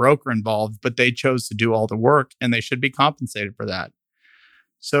been a broker involved, but they chose to do all the work and they should be compensated for that.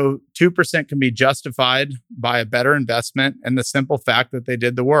 So 2% can be justified by a better investment and the simple fact that they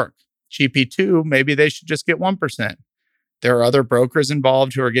did the work. GP2, maybe they should just get 1%. There are other brokers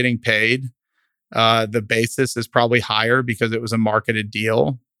involved who are getting paid. The basis is probably higher because it was a marketed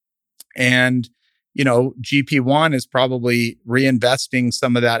deal. And, GP1 is probably reinvesting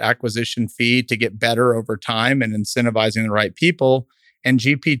some of that acquisition fee to get better over time and incentivizing the right people. And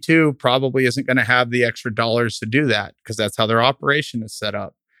GP2 probably isn't going to have the extra dollars to do that because that's how their operation is set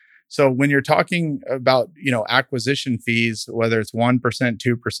up. So when you're talking about, acquisition fees, whether it's 1%,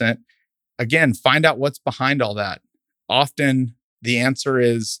 2%, again, find out what's behind all that. Often the answer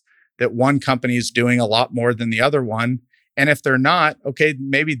is that one company is doing a lot more than the other one. And if they're not, okay,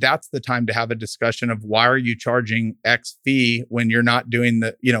 maybe that's the time to have a discussion of why are you charging X fee when you're not doing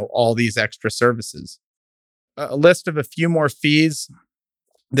all these extra services. A list of a few more fees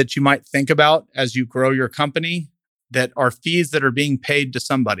that you might think about as you grow your company that are fees that are being paid to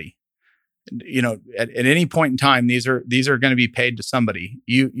somebody. At any point in time, these are going to be paid to somebody.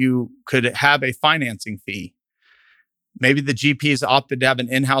 You could have a financing fee. Maybe the GPs opted to have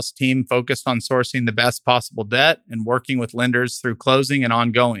an in-house team focused on sourcing the best possible debt and working with lenders through closing and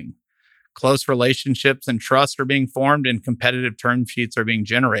ongoing. Close relationships and trust are being formed and competitive term sheets are being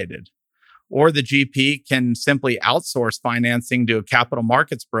generated. Or the GP can simply outsource financing to a capital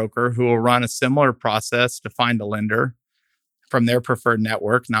markets broker who will run a similar process to find a lender from their preferred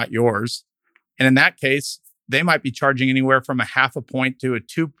network, not yours. And in that case, they might be charging anywhere from a 0.5 point to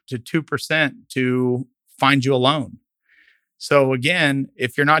 2% to find you a loan. So again,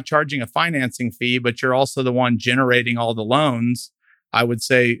 if you're not charging a financing fee, but you're also the one generating all the loans, I would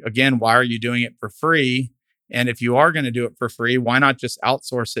say, again, why are you doing it for free? And if you are going to do it for free, why not just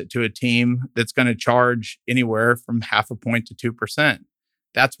outsource it to a team that's going to charge anywhere from 0.5 point to 2%?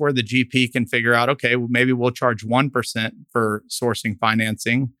 That's where the GP can figure out, okay, well, maybe we'll charge 1% for sourcing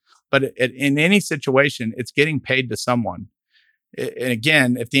financing. But in any situation, it's getting paid to someone. And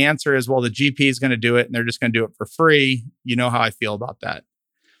again, if the answer is, well, the GP is going to do it and they're just going to do it for free, you know how I feel about that.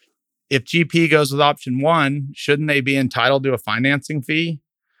 If GP goes with option 1, shouldn't they be entitled to a financing fee?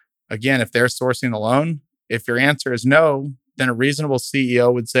 Again, if they're sourcing the loan, if your answer is no, then a reasonable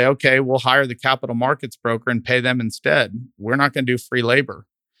CEO would say, okay, we'll hire the capital markets broker and pay them instead. We're not going to do free labor.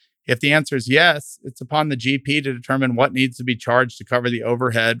 If the answer is yes, it's upon the GP to determine what needs to be charged to cover the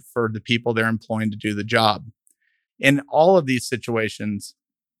overhead for the people they're employing to do the job. In all of these situations,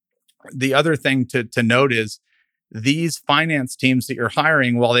 the other thing to note is these finance teams that you're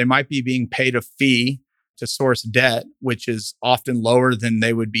hiring, while they might be being paid a fee to source debt, which is often lower than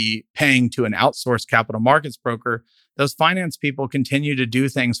they would be paying to an outsourced capital markets broker, those finance people continue to do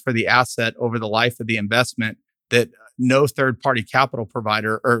things for the asset over the life of the investment that no third-party capital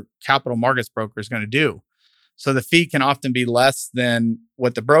provider or capital markets broker is going to do. So the fee can often be less than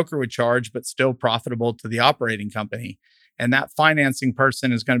what the broker would charge, but still profitable to the operating company. And that financing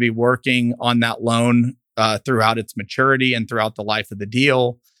person is going to be working on that loan throughout its maturity and throughout the life of the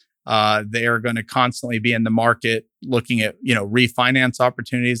deal. They are going to constantly be in the market looking at, refinance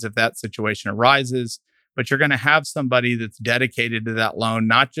opportunities if that situation arises. But you're going to have somebody that's dedicated to that loan,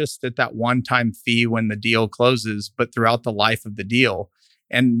 not just at that one-time fee when the deal closes, but throughout the life of the deal.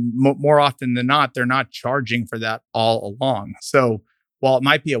 And more often than not, they're not charging for that all along. So while it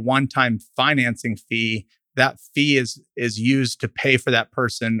might be a one-time financing fee, that fee is used to pay for that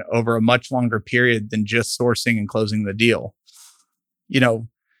person over a much longer period than just sourcing and closing the deal.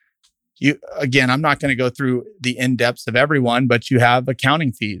 Again, I'm not going to go through the in-depths of everyone, but you have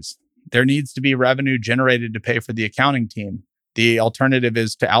accounting fees. There needs to be revenue generated to pay for the accounting team. The alternative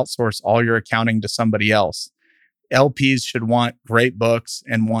is to outsource all your accounting to somebody else. LPs should want great books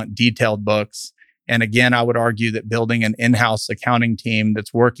and want detailed books. And again, I would argue that building an in-house accounting team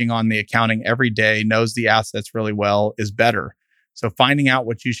that's working on the accounting every day, knows the assets really well, is better. So finding out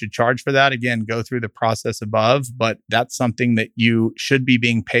what you should charge for that, again, go through the process above, but that's something that you should be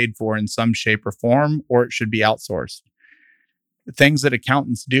being paid for in some shape or form, or it should be outsourced. The things that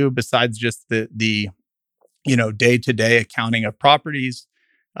accountants do besides just the day-to-day accounting of properties,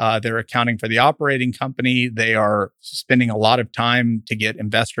 they're accounting for the operating company. They are spending a lot of time to get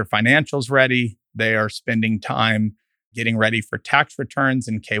investor financials ready. They are spending time getting ready for tax returns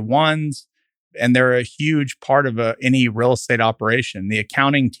and K-1s. And they're a huge part of any real estate operation. The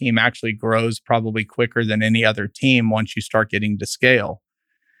accounting team actually grows probably quicker than any other team once you start getting to scale.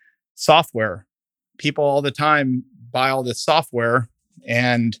 Software. People all the time buy all this software.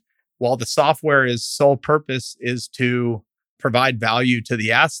 And while the software's sole purpose is to provide value to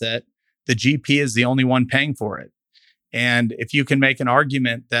the asset, the GP is the only one paying for it. And if you can make an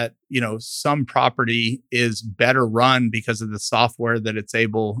argument that, some property is better run because of the software that it's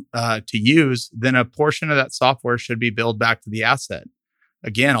able to use, then a portion of that software should be billed back to the asset.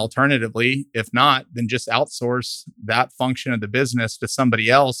 Again, alternatively, if not, then just outsource that function of the business to somebody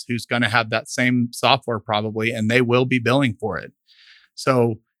else who's going to have that same software probably, and they will be billing for it.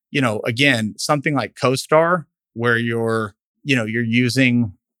 So, again, something like CoStar, where you're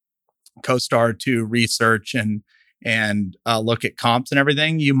using CoStar to research and look at comps and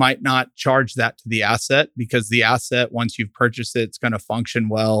everything, you might not charge that to the asset because the asset, once you've purchased it, it's going to function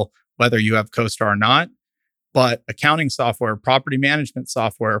well, whether you have CoStar or not. But accounting software, property management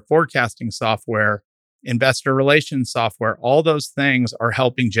software, forecasting software, investor relations software, all those things are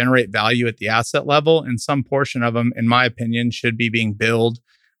helping generate value at the asset level. And some portion of them, in my opinion, should be being billed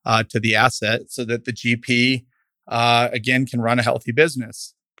to the asset so that the GP, again, can run a healthy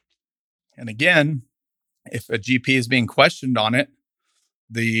business. And again, if a GP is being questioned on it,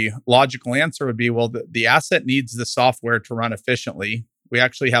 the logical answer would be, well, the asset needs the software to run efficiently. We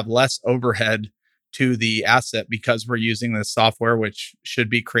actually have less overhead to the asset because we're using this software, which should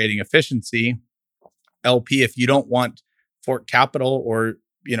be creating efficiency. LP, if you don't want Fort Capital or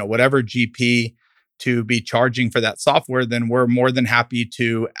whatever GP to be charging for that software, then we're more than happy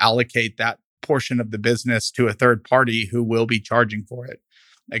to allocate that portion of the business to a third party who will be charging for it.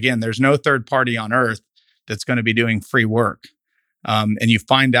 Again, there's no third party on earth that's going to be doing free work. And you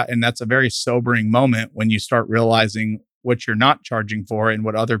find out, and that's a very sobering moment when you start realizing what you're not charging for and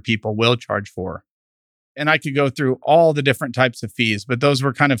what other people will charge for. And I could go through all the different types of fees, but those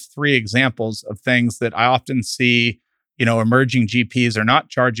were kind of 3 examples of things that I often see, emerging GPs are not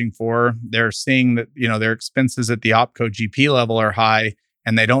charging for. They're seeing that, their expenses at the OpCo GP level are high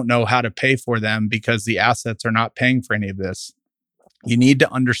and they don't know how to pay for them because the assets are not paying for any of this. You need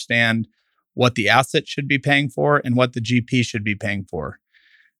to understand what the asset should be paying for and what the GP should be paying for.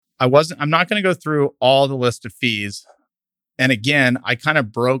 I'm not going to go through all the list of fees. And again, I kind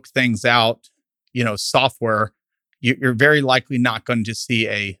of broke things out. Software, you're very likely not going to see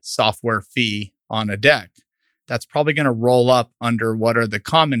a software fee on a deck. That's probably going to roll up under what are the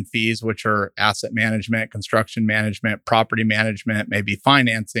common fees, which are asset management, construction management, property management, maybe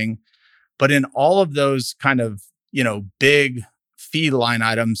financing. But in all of those kind of, big fee line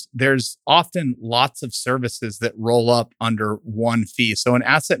items, there's often lots of services that roll up under one fee. So an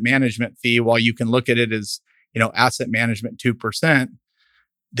asset management fee, while you can look at it as, asset management 2%,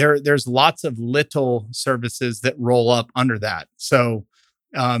 there's lots of little services that roll up under that. So,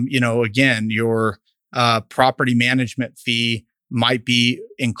 again, your property management fee might be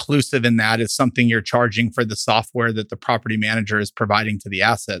inclusive in that as something you're charging for the software that the property manager is providing to the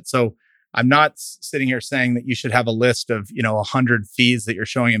asset. So I'm not sitting here saying that you should have a list of, 100 fees that you're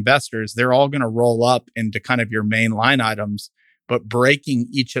showing investors. They're all going to roll up into kind of your main line items, but breaking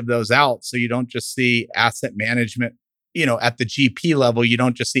each of those out so you don't just see asset management, at the GP level, you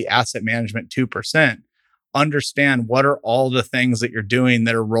don't just see asset management 2%. Understand what are all the things that you're doing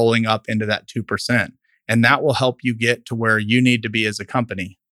that are rolling up into that 2%. And that will help you get to where you need to be as a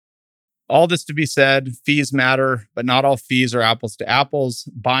company. All this to be said, fees matter, but not all fees are apples to apples.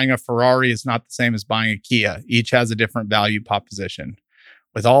 Buying a Ferrari is not the same as buying a Kia. Each has a different value proposition.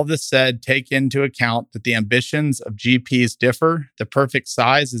 With all this said, take into account that the ambitions of GPs differ. The perfect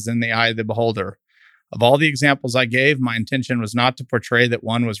size is in the eye of the beholder. Of all the examples I gave, my intention was not to portray that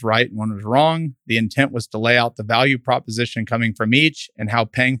one was right and one was wrong. The intent was to lay out the value proposition coming from each and how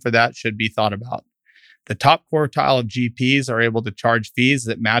paying for that should be thought about. The top quartile of GPs are able to charge fees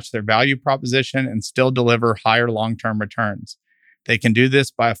that match their value proposition and still deliver higher long-term returns. They can do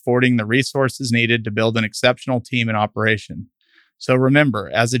this by affording the resources needed to build an exceptional team in operation. So remember,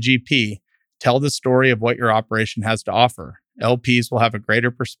 as a GP, tell the story of what your operation has to offer. LPs will have a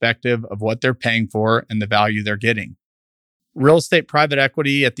greater perspective of what they're paying for and the value they're getting. Real estate private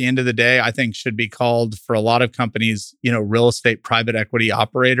equity at the end of the day, I think should be called for a lot of companies, real estate private equity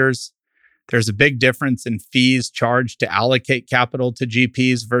operators. There's a big difference in fees charged to allocate capital to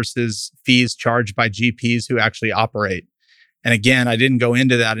GPs versus fees charged by GPs who actually operate. And again, I didn't go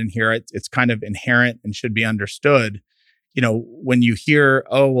into that in here. It's kind of inherent and should be understood. When you hear,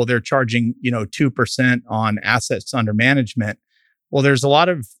 oh, well, they're charging, 2% on assets under management. Well, there's a lot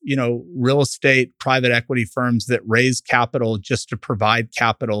of, real estate private equity firms that raise capital just to provide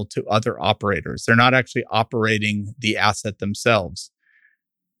capital to other operators. They're not actually operating the asset themselves.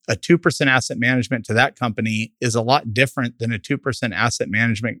 A 2% asset management to that company is a lot different than a 2% asset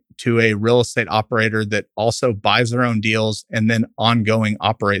management to a real estate operator that also buys their own deals and then ongoing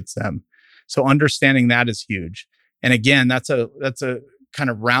operates them. So understanding that is huge. And again, that's a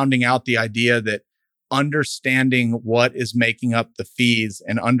kind of rounding out the idea that understanding what is making up the fees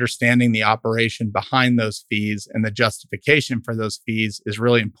and understanding the operation behind those fees and the justification for those fees is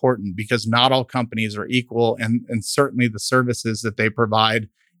really important, because not all companies are equal, and certainly the services that they provide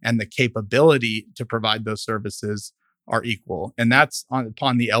and the capability to provide those services are equal. And that's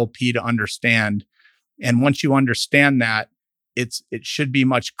upon the LP to understand. And once you understand that, it should be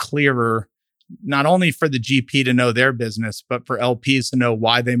much clearer, not only for the GP to know their business, but for LPs to know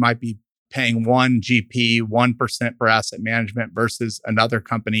why they might be paying one GP 1% for asset management versus another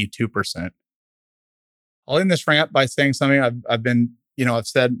company 2%. I'll end this rant by saying something I've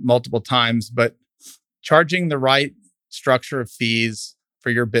said multiple times, but charging the right structure of fees for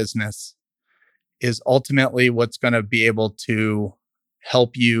your business is ultimately what's going to be able to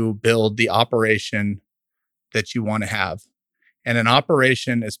help you build the operation that you want to have. And an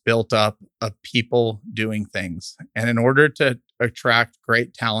operation is built up of people doing things. And in order to attract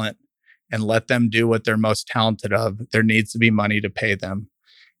great talent and let them do what they're most talented of, there needs to be money to pay them.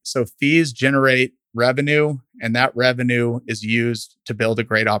 So fees generate revenue, and that revenue is used to build a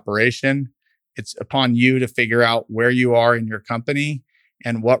great operation. It's upon you to figure out where you are in your company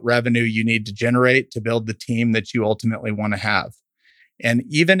and what revenue you need to generate to build the team that you ultimately want to have. And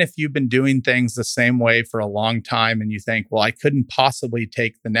even if you've been doing things the same way for a long time and you think, well, I couldn't possibly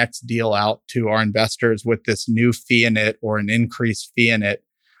take the next deal out to our investors with this new fee in it or an increased fee in it,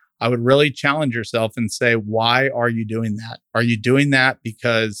 I would really challenge yourself and say, why are you doing that? Are you doing that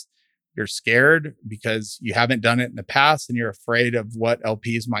because you're scared, because you haven't done it in the past and you're afraid of what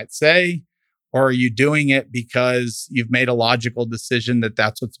LPs might say? Or are you doing it because you've made a logical decision that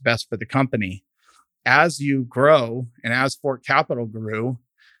that's what's best for the company? As you grow and as Fort Capital grew,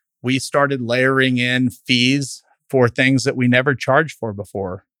 we started layering in fees for things that we never charged for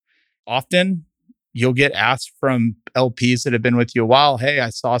before. Often you'll get asked from LPs that have been with you a while, hey, I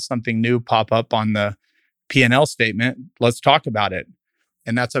saw something new pop up on the P&L statement. Let's talk about it.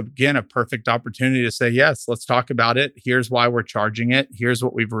 And that's, again, a perfect opportunity to say, yes, let's talk about it. Here's why we're charging it. Here's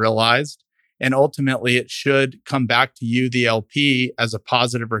what we've realized. And ultimately, it should come back to you, the LP, as a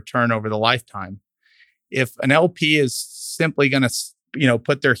positive return over the lifetime. If an LP is simply going to,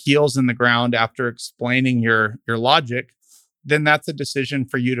 put their heels in the ground after explaining your logic, then that's a decision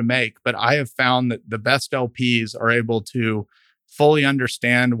for you to make. But I have found that the best LPs are able to fully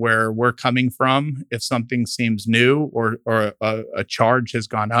understand where we're coming from if something seems new or a charge has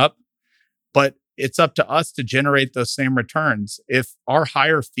gone up. But it's up to us to generate those same returns. If our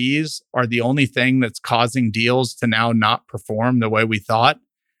higher fees are the only thing that's causing deals to now not perform the way we thought,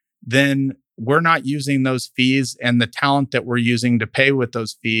 then we're not using those fees and the talent that we're using to pay with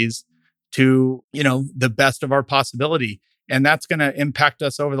those fees to, the best of our possibility. And that's going to impact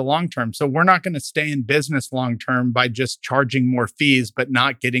us over the long term. So we're not going to stay in business long term by just charging more fees, but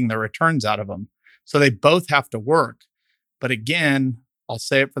not getting the returns out of them. So they both have to work. But again, I'll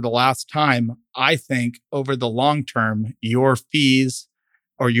say it for the last time, I think over the long term, your fees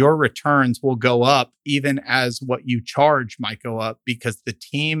or your returns will go up even as what you charge might go up, because the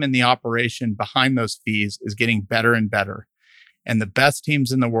team and the operation behind those fees is getting better and better. And the best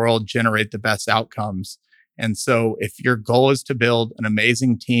teams in the world generate the best outcomes. And so if your goal is to build an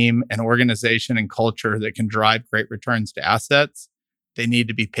amazing team, an organization and culture that can drive great returns to assets, they need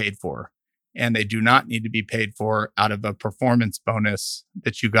to be paid for. And they do not need to be paid for out of a performance bonus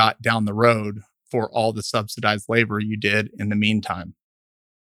that you got down the road for all the subsidized labor you did in the meantime.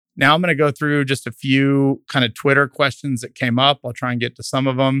 Now I'm going to go through just a few kind of Twitter questions that came up. I'll try and get to some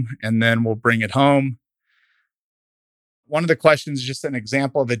of them, and then we'll bring it home. One of the questions is just an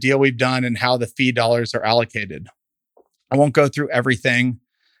example of a deal we've done and how the fee dollars are allocated. I won't go through everything,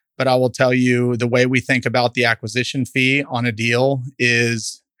 but I will tell you the way we think about the acquisition fee on a deal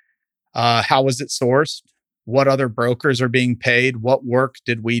is how was it sourced? What other brokers are being paid? What work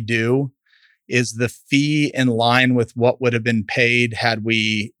did we do? Is the fee in line with what would have been paid had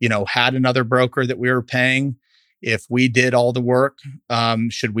we, had another broker that we were paying? If we did all the work,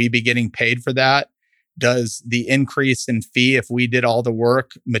 should we be getting paid for that? Does the increase in fee, if we did all the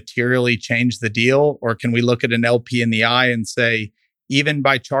work, materially change the deal? Or can we look at an LP in the eye and say, even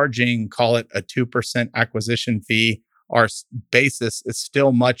by charging, call it a 2% acquisition fee, our basis is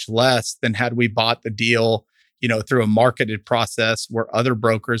still much less than had we bought the deal, through a marketed process where other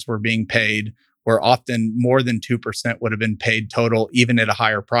brokers were being paid, where often more than 2% would have been paid total, even at a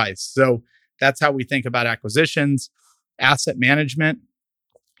higher price. So that's how we think about acquisitions. Asset management,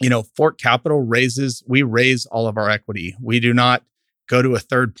 Fort Capital we raise all of our equity. We do not go to a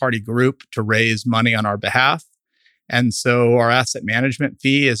third party group to raise money on our behalf. And so our asset management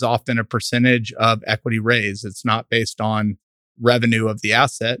fee is often a percentage of equity raise. It's not based on revenue of the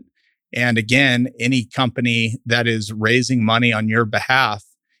asset. And again, any company that is raising money on your behalf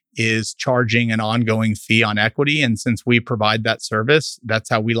is charging an ongoing fee on equity. And since we provide that service, that's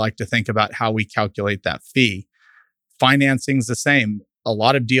how we like to think about how we calculate that fee. Financing's the same. A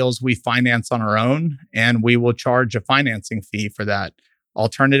lot of deals we finance on our own, and we will charge a financing fee for that.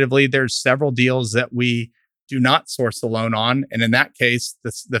 Alternatively, there's several deals that we do not source a loan on. And in that case,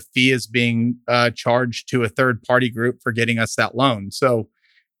 the fee is being charged to a third party group for getting us that loan. So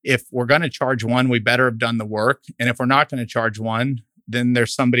if we're going to charge one, we better have done the work. And if we're not going to charge one, then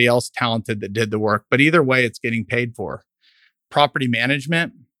there's somebody else talented that did the work. But either way, it's getting paid for. Property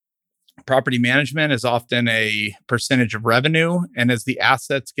management. Property management is often a percentage of revenue. And as the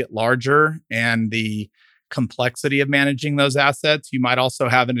assets get larger and the complexity of managing those assets, you might also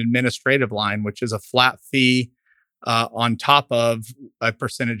have an administrative line, which is a flat fee on top of a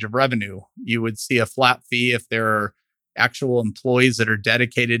percentage of revenue. You would see a flat fee if there are actual employees that are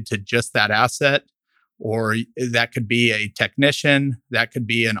dedicated to just that asset, or that could be a technician, that could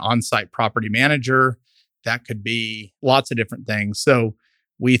be an on-site property manager, that could be lots of different things. So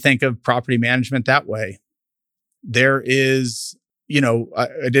we think of property management that way. There is, I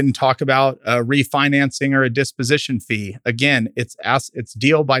didn't talk about a refinancing or a disposition fee. Again, it's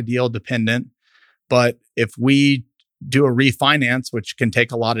deal by deal dependent. But if we do a refinance, which can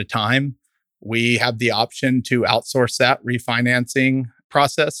take a lot of time, we have the option to outsource that refinancing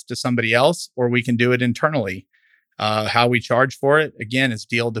process to somebody else, or we can do it internally. How we charge for it, again, is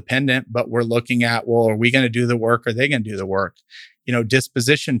deal dependent, but we're looking at, well, are we going to do the work? Or are they going to do the work?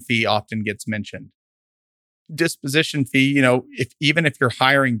 Disposition fee often gets mentioned. Disposition fee, even if you're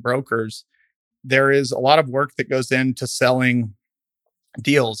hiring brokers, there is a lot of work that goes into selling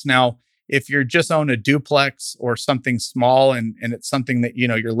deals. Now, if you're just own a duplex or something small and it's something that,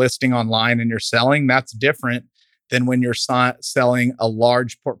 you're listing online and you're selling, that's different than when you're selling a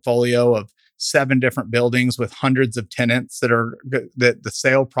large portfolio of 7 different buildings with hundreds of tenants that the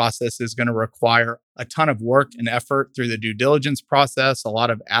sale process is going to require a ton of work and effort through the due diligence process, a lot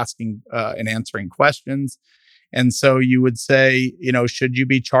of asking and answering questions. And so you would say, should you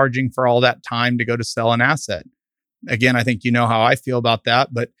be charging for all that time to go to sell an asset? Again, I think you know how I feel about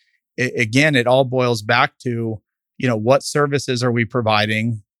that. But again, it all boils back to, what services are we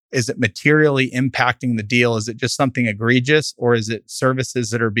providing? Is it materially impacting the deal? Is it just something egregious, or is it services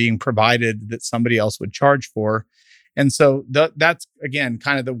that are being provided that somebody else would charge for? And so that's, again,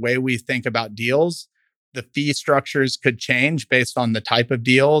 kind of the way we think about deals. The fee structures could change based on the type of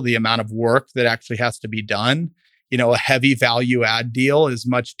deal, the amount of work that actually has to be done. A heavy value add deal is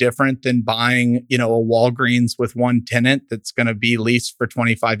much different than buying, a Walgreens with one tenant that's going to be leased for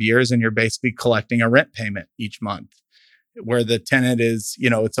 25 years and you're basically collecting a rent payment each month. Where the tenant is,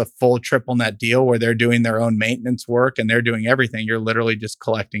 it's a full triple net deal where they're doing their own maintenance work and they're doing everything. You're literally just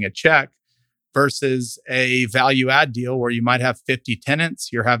collecting a check, versus a value add deal where you might have 50 tenants.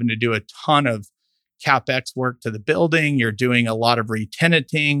 You're having to do a ton of CapEx work to the building. You're doing a lot of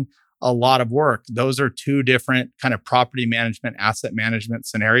re-tenanting, a lot of work. Those are two different kind of property management, asset management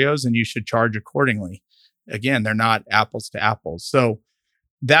scenarios, and you should charge accordingly. Again, they're not apples to apples. So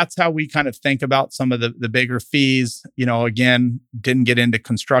that's how we kind of think about some of the bigger fees. Again, didn't get into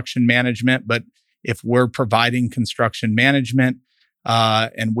construction management, but if we're providing construction management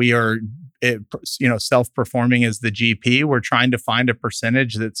and we are, self-performing as the GP, we're trying to find a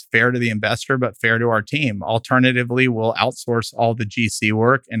percentage that's fair to the investor, but fair to our team. Alternatively, we'll outsource all the GC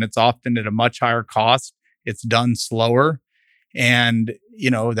work, and it's often at a much higher cost. It's done slower. And,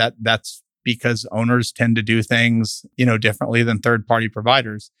 that's because owners tend to do things, differently than third-party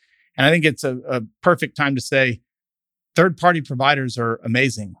providers. And I think it's a perfect time to say third-party providers are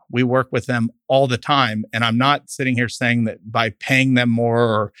amazing. We work with them all the time. And I'm not sitting here saying that by paying them more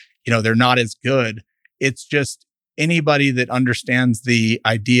or, they're not as good. It's just anybody that understands the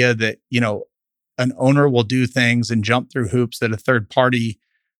idea that, an owner will do things and jump through hoops that a third party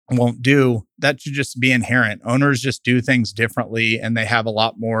won't do. That should just be inherent. Owners just do things differently and they have a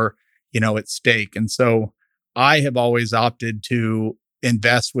lot more, at stake. And so I have always opted to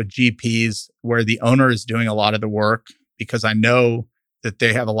invest with GPs where the owner is doing a lot of the work because I know that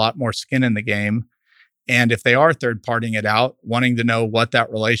they have a lot more skin in the game. And if they are third partying it out, wanting to know what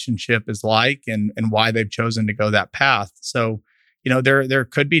that relationship is like and why they've chosen to go that path. So, there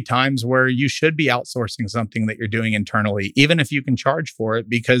could be times where you should be outsourcing something that you're doing internally, even if you can charge for it,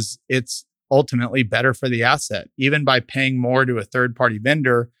 because it's ultimately better for the asset. Even by paying more to a third party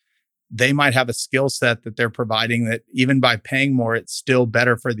vendor, they might have a skill set that they're providing that even by paying more, it's still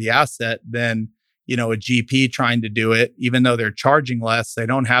better for the asset than, a GP trying to do it. Even though they're charging less, they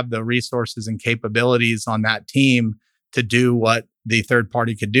don't have the resources and capabilities on that team to do what the third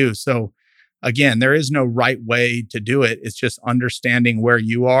party could do. So again, there is no right way to do it. It's just understanding where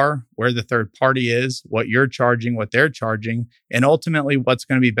you are, where the third party is, what you're charging, what they're charging, and ultimately what's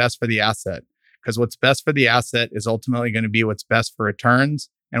going to be best for the asset. Because what's best for the asset is ultimately going to be what's best for returns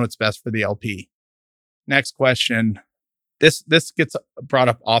and what's best for the LP. Next question. This gets brought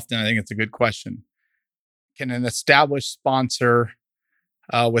up often. I think it's a good question. Can an established sponsor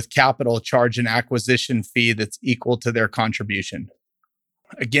with capital charge an acquisition fee that's equal to their contribution?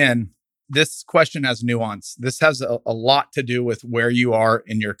 Again, this question has nuance. This has a lot to do with where you are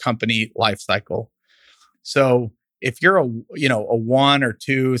in your company life cycle. So if you're a 1 or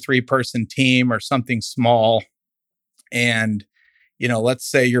 2, 3 person team or something small, and let's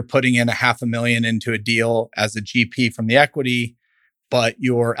say you're putting in $500,000 into a deal as a GP from the equity, but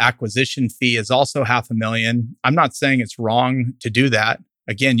your acquisition fee is also $500,000. I'm not saying it's wrong to do that.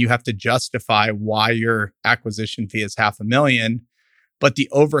 Again, you have to justify why your acquisition fee is $500,000, but the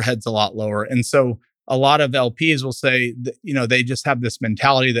overhead's a lot lower. And so a lot of LPs will say, that, they just have this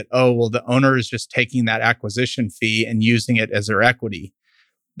mentality that, the owner is just taking that acquisition fee and using it as their equity.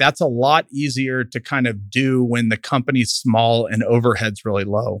 That's a lot easier to kind of do when the company's small and overhead's really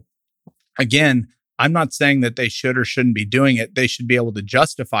low. Again, I'm not saying that they should or shouldn't be doing it. They should be able to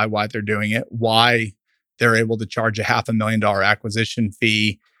justify why they're doing it, why they're able to charge a $500,000 acquisition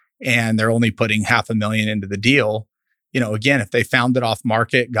fee, and they're only putting $500,000 into the deal. Again, if they found it off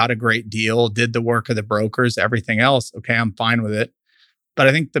market, got a great deal, did the work of the brokers, everything else, okay, I'm fine with it. But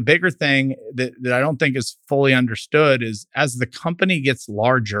I think the bigger thing that I don't think is fully understood is as the company gets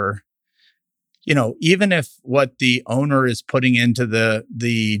larger, even if what the owner is putting into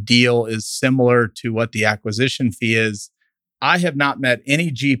the deal is similar to what the acquisition fee is, I have not met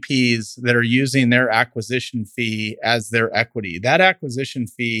any GPs that are using their acquisition fee as their equity. That acquisition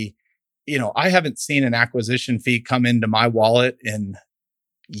fee, I haven't seen an acquisition fee come into my wallet in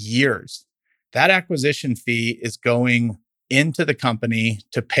years. That acquisition fee is going into the company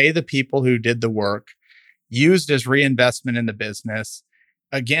to pay the people who did the work, used as reinvestment in the business.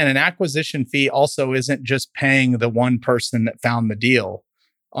 Again, an acquisition fee also isn't just paying the one person that found the deal.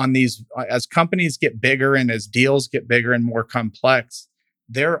 On these, as companies get bigger and as deals get bigger and more complex,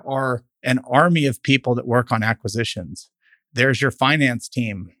 there are an army of people that work on acquisitions. There's your finance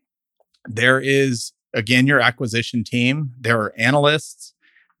team. There is, again, your acquisition team. There are analysts.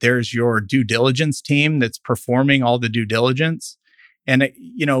 There's your due diligence team that's performing all the due diligence. And,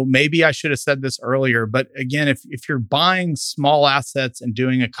 maybe I should have said this earlier, but again, if you're buying small assets and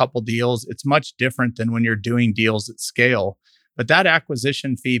doing a couple deals, it's much different than when you're doing deals at scale. But that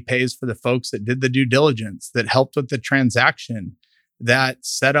acquisition fee pays for the folks that did the due diligence, that helped with the transaction, that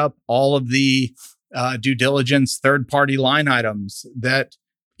set up all of the due diligence third-party line items, that,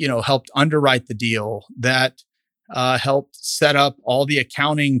 helped underwrite the deal, that helped set up all the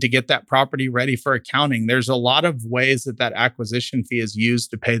accounting to get that property ready for accounting. There's a lot of ways that acquisition fee is used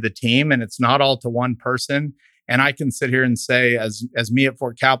to pay the team, and it's not all to one person. And I can sit here and say, as me at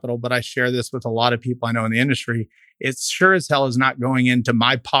Fort Capital, but I share this with a lot of people I know in the industry, it sure as hell is not going into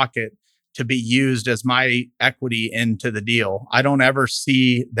my pocket to be used as my equity into the deal. I don't ever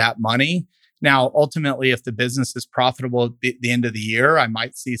see that money. Now, ultimately, if the business is profitable at the end of the year, I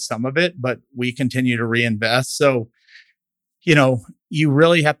might see some of it, but we continue to reinvest. So, you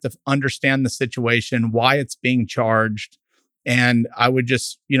really have to understand the situation, why it's being charged. And I would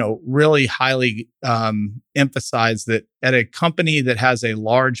just, really highly emphasize that at a company that has a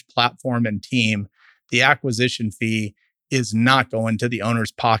large platform and team, the acquisition fee is not going to the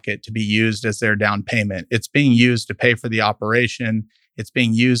owner's pocket to be used as their down payment. It's being used to pay for the operation. It's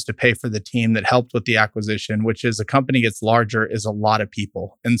being used to pay for the team that helped with the acquisition, which as a company gets larger is a lot of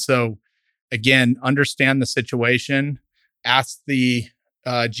people. And so, again, understand the situation, ask the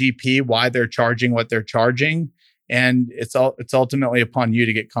GP why they're charging what they're charging, and it's ultimately upon you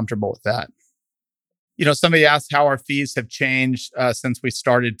to get comfortable with that. Somebody asked how our fees have changed since we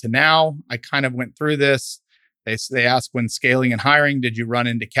started to now. I kind of went through this. They asked, when scaling and hiring, did you run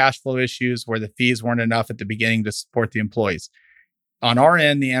into cash flow issues where the fees weren't enough at the beginning to support the employees? On our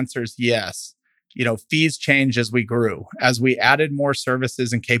end, the answer is yes. Fees changed as we grew. As we added more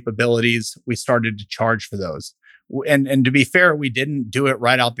services and capabilities, we started to charge for those. And to be fair, we didn't do it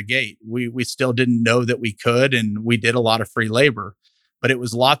right out the gate. We still didn't know that we could, and we did a lot of free labor. But it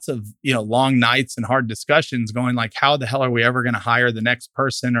was lots of long nights and hard discussions going like, how the hell are we ever going to hire the next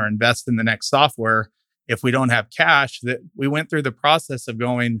person or invest in the next software if we don't have cash? That we went through the process of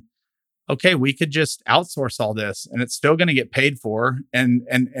going, okay, we could just outsource all this and it's still going to get paid for. And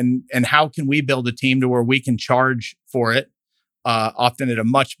how can we build a team to where we can charge for it, often at a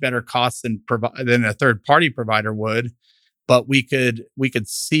much better cost than a third party provider would? But we could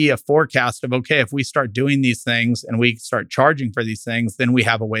see a forecast of, okay, if we start doing these things and we start charging for these things, then we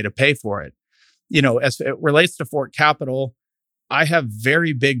have a way to pay for it. As it relates to Fort Capital, I have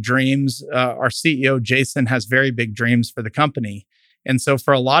very big dreams. Our CEO, Jason, has very big dreams for the company. And so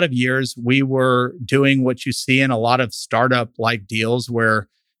for a lot of years, we were doing what you see in a lot of startup-like deals where,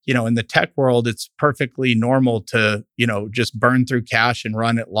 in the tech world, it's perfectly normal to, just burn through cash and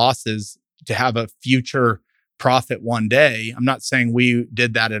run at losses to have a future profit one day. I'm not saying we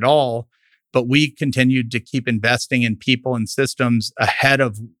did that at all, but we continued to keep investing in people and systems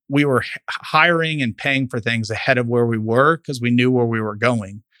we were hiring and paying for things ahead of where we were because we knew where we were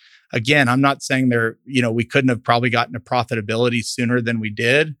going. Again, I'm not saying we couldn't have probably gotten to profitability sooner than we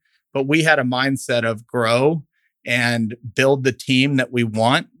did, but we had a mindset of grow and build the team that we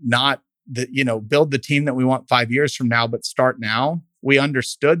want, not build the team that we want 5 years from now, but start now. We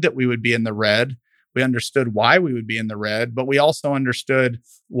understood that we would be in the red. We understood why we would be in the red, but we also understood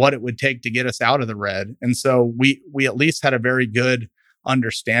what it would take to get us out of the red. And so we at least had a very good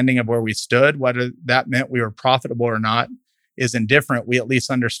understanding of where we stood. Whether that meant we were profitable or not is indifferent. We at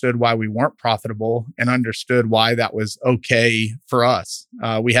least understood why we weren't profitable and understood why that was okay for us.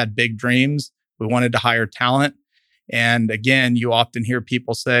 We had big dreams. We wanted to hire talent. And again, you often hear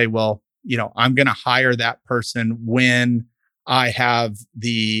people say, well, I'm going to hire that person when I have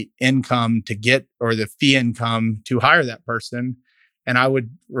the income to get, or the fee income to hire that person. And I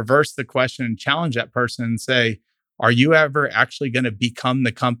would reverse the question and challenge that person and say, are you ever actually going to become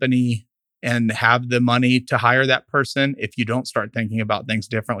the company and have the money to hire that person if you don't start thinking about things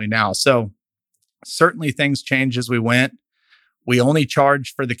differently now? So certainly things changed as we went. We only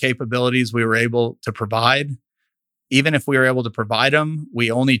charged for the capabilities we were able to provide. Even if we were able to provide them, we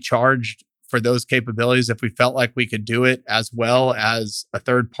only charged for those capabilities if we felt like we could do it as well as a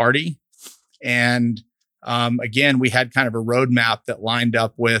third party. And again, we had kind of a roadmap that lined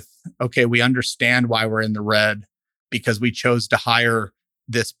up with, okay, we understand why we're in the red because we chose to hire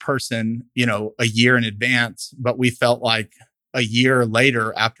this person, a year in advance, but we felt like a year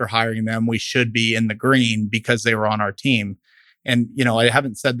later after hiring them, we should be in the green because they were on our team. And, I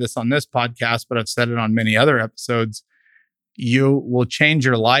haven't said this on this podcast, but I've said it on many other episodes. You will change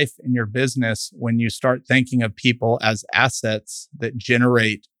your life and your business when you start thinking of people as assets that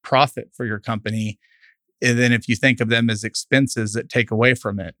generate profit for your company. And then if you think of them as expenses that take away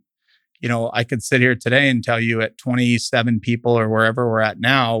from it. I could sit here today and tell you at 27 people or wherever we're at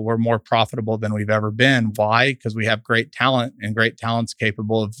now, we're more profitable than we've ever been. Why? Because we have great talent, and great talent's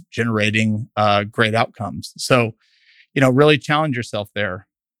capable of generating great outcomes. So, really challenge yourself there.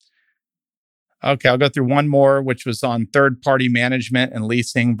 Okay, I'll go through one more, which was on third-party management and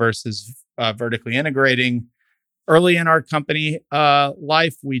leasing versus vertically integrating. Early in our company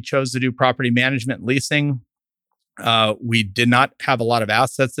life, we chose to do property management and leasing. We did not have a lot of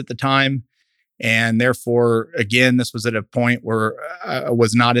assets at the time. And therefore, again, this was at a point where I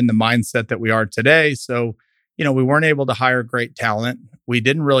was not in the mindset that we are today. So, we weren't able to hire great talent. We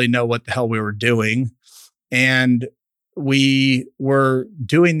didn't really know what the hell we were doing. And we were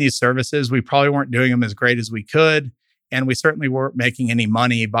doing these services. We probably weren't doing them as great as we could. And we certainly weren't making any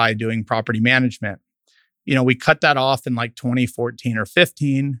money by doing property management. We cut that off in like 2014 or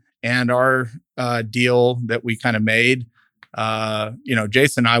 15. And our deal that we kind of made,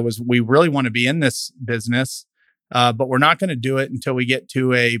 Jason and I we really want to be in this business, but we're not going to do it until we get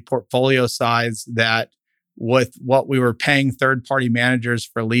to a portfolio size that with what we were paying third-party managers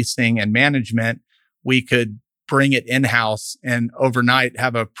for leasing and management, we could bring it in-house and overnight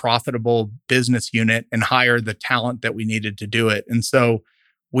have a profitable business unit and hire the talent that we needed to do it. And so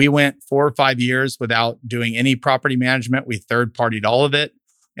we went 4 or 5 years without doing any property management. We third-partied all of it.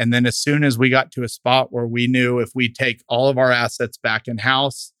 And then as soon as we got to a spot where we knew if we take all of our assets back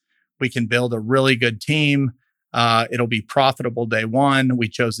in-house, we can build a really good team, It'll be profitable day one. We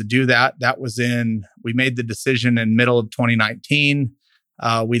chose to do that. We made the decision in middle of 2019.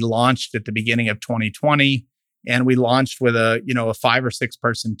 We launched at the beginning of 2020, and we launched with a 5 or 6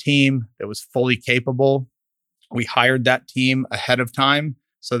 person team that was fully capable. We hired that team ahead of time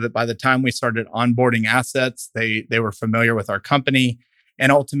so that by the time we started onboarding assets, they were familiar with our company.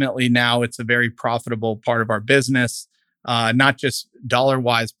 And ultimately now it's a very profitable part of our business, not just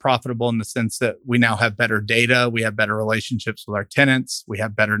dollar-wise profitable in the sense that we now have better data, we have better relationships with our tenants, we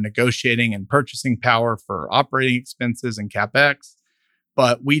have better negotiating and purchasing power for operating expenses and CapEx.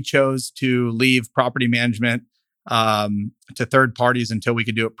 But we chose to leave property management to third parties until we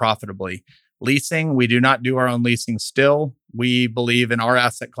could do it profitably. Leasing, we do not do our own leasing still. We believe in our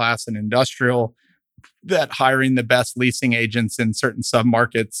asset class and industrial that hiring the best leasing agents in certain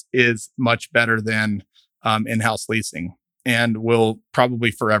submarkets is much better than in-house leasing. And we'll probably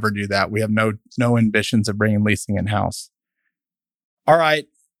forever do that. We have no ambitions of bringing leasing in-house. All right.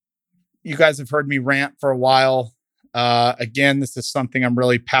 You guys have heard me rant for a while. Again, this is something I'm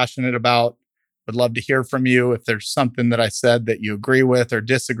really passionate about. Would love to hear from you if there's something that I said that you agree with or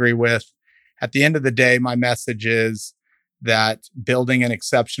disagree with. At the end of the day, my message is that building an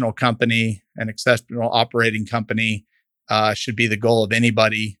exceptional company, an exceptional operating company, should be the goal of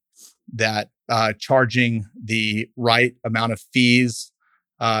anybody. That charging the right amount of fees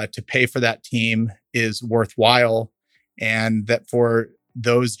to pay for that team is worthwhile, and that for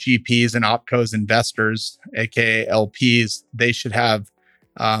those GPs and OpCos investors, aka LPs, they should have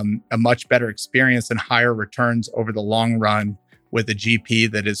a much better experience and higher returns over the long run with a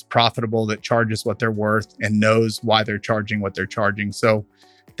GP that is profitable, that charges what they're worth and knows why they're charging what they're charging. So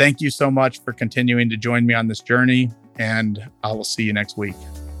thank you so much for continuing to join me on this journey, and I will see you next week.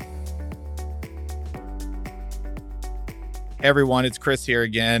 Hey everyone, it's Chris here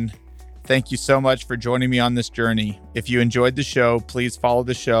again. Thank you so much for joining me on this journey. If you enjoyed the show, please follow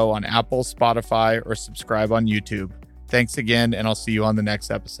the show on Apple, Spotify, or subscribe on YouTube. Thanks again, and I'll see you on the next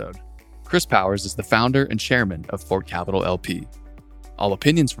episode. Chris Powers is the founder and chairman of Fort Capital LP. All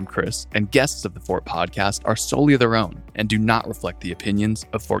opinions from Chris and guests of the Fort podcast are solely their own and do not reflect the opinions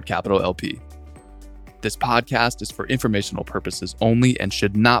of Fort Capital LP. This podcast is for informational purposes only and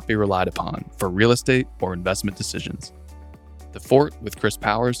should not be relied upon for real estate or investment decisions. The Fort with Chris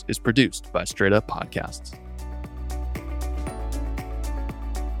Powers is produced by Straight Up Podcasts.